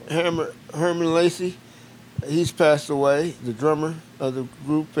Herman Lacey. He's passed away, the drummer of the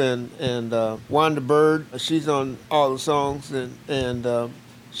group, and Wanda Bird. She's on all the songs, and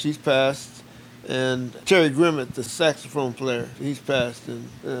she's passed. And Terry Grimmett, the saxophone player, he's passed, and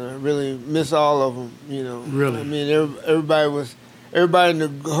I really miss all of them. Really, I mean, everybody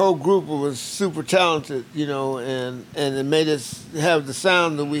in the whole group was super talented, and it made us have the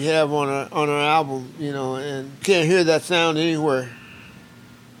sound that we have on our album, and can't hear that sound anywhere.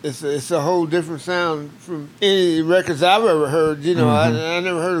 It's a whole different sound from any records I've ever heard. I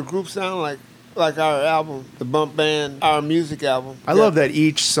never heard a group sound like our album, the Bump Band, our music album. I love that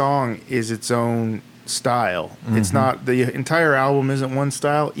each song is its own style. It's not, the entire album isn't one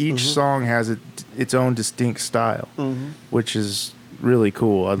style. Each song has its own distinct style, which is really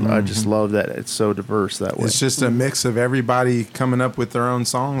cool. I just love that it's so diverse that way. It's just a mix of everybody coming up with their own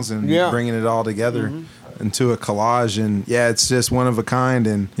songs and bringing it all together into a collage. And yeah, it's just one of a kind.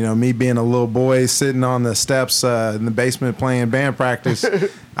 And me being a little boy sitting on the steps in the basement playing band practice,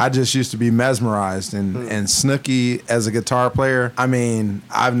 I just used to be mesmerized. And Snooky as a guitar player, I mean,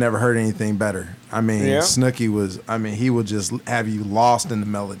 I've never heard anything better. I mean, Snooky was, he would just have you lost in the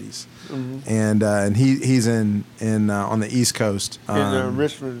melodies. And he's in on the East Coast, in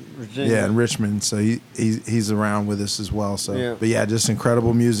Richmond, Virginia. Yeah, in Richmond. So he's around with us as well. So, but yeah, just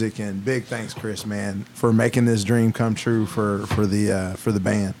incredible music, and big thanks, Chris, man, for making this dream come true for the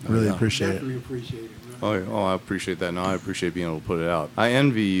band. Really appreciate it. Definitely appreciate it. Oh, I appreciate that. No, I appreciate being able to put it out. I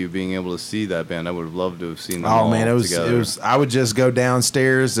envy you being able to see that band. I would have loved to have seen them all together. It was. I would just go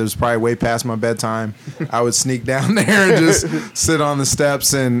downstairs. It was probably way past my bedtime. I would sneak down there and just sit on the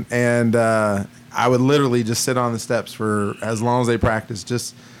steps, and I would literally just sit on the steps for as long as they practiced,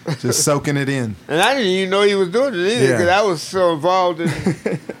 just soaking it in. And I didn't even know he was doing it either, because I was so involved in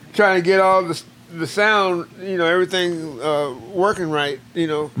trying to get all the sound, everything working right,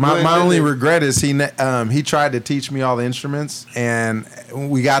 My only regret is he tried to teach me all the instruments, and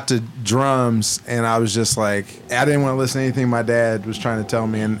we got to drums, and I was just like, I didn't want to listen to anything my dad was trying to tell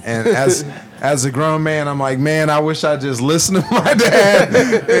me, and as a grown man, I'm like, man, I wish I just listened to my dad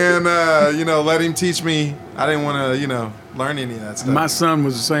and let him teach me. I didn't want to learn any of that stuff. My son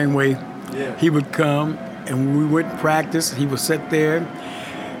was the same way. Yeah. He would come, and when we went to practice, he would sit there.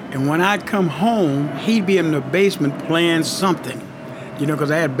 And when I'd come home, he'd be in the basement playing something, because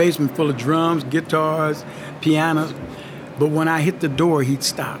I had a basement full of drums, guitars, pianos. But when I hit the door, he'd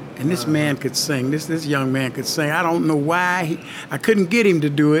stop. And this man could sing. This young man could sing. I don't know why. I couldn't get him to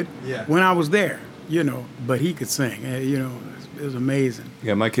do it when I was there, but he could sing. It was amazing.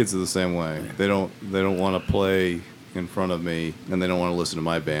 Yeah, my kids are the same way. They don't want to play in front of me, and they don't want to listen to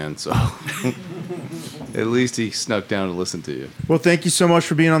my band, so at least he snuck down to listen to you. Well, thank you so much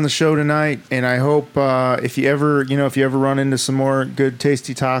for being on the show tonight, and I hope if you ever run into some more good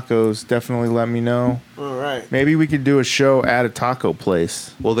tasty tacos, definitely let me know. All right. Maybe we could do a show at a taco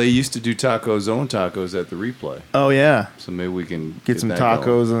place. Well, they used to do own tacos at the Replay. Oh yeah. So maybe we can get some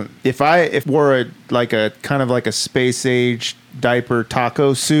tacos. If wore a kind of like a space age diaper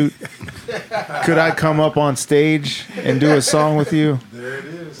taco suit, could I come up on stage and do a song with you? There it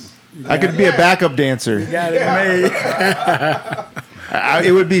is. I could be a backup dancer. You got it made.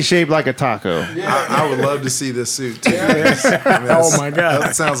 It would be shaped like a taco. I would love to see this suit too. Oh my God!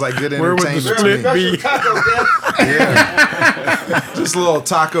 That sounds like good Where entertainment. would the split be? Just a little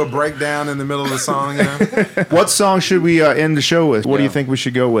taco breakdown in the middle of the song. What song should we end the show with? What do you think we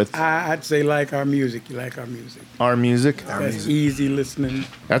should go with? I'd say like our music. You like our music? Our music? That's easy listening.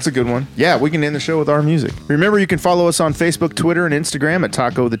 That's a good one. Yeah, we can end the show with our music. Remember, you can follow us on Facebook, Twitter, and Instagram at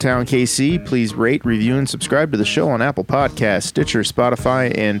Taco the Town KC. Please rate, review, and subscribe to the show on Apple Podcasts, Stitcher,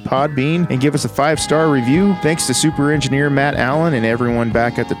 Spotify, and Podbean, and give us a 5-star review. Thanks to super engineer Matt Allen and everyone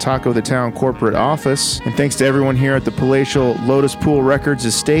back at the Taco the Town corporate office. And thanks to everyone here at the palatial Lotus Pool Records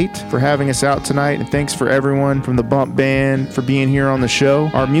estate for having us out tonight. And thanks for everyone from the Bump Band for being here on the show.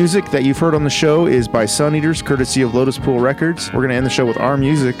 Our music that you've heard on the show is by Sun Eaters, courtesy of Lotus Pool Records. We're going to end the show with our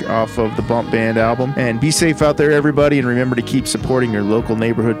music off of the Bump Band album. And be safe out there, everybody, and remember to keep supporting your local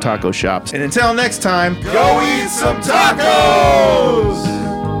neighborhood taco shops. And until next time, go eat some tacos!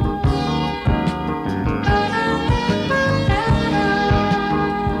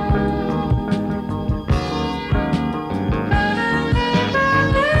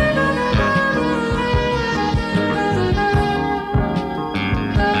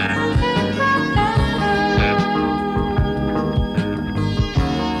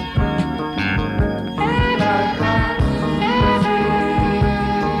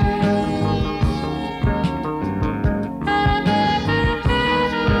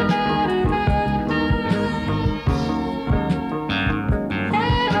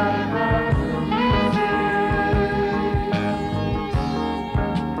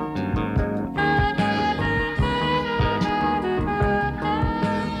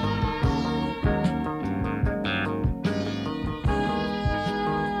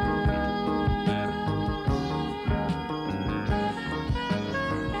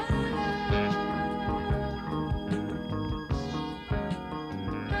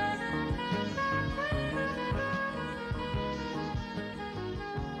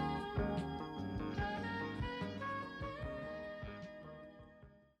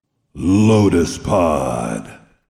 Lotus Pod.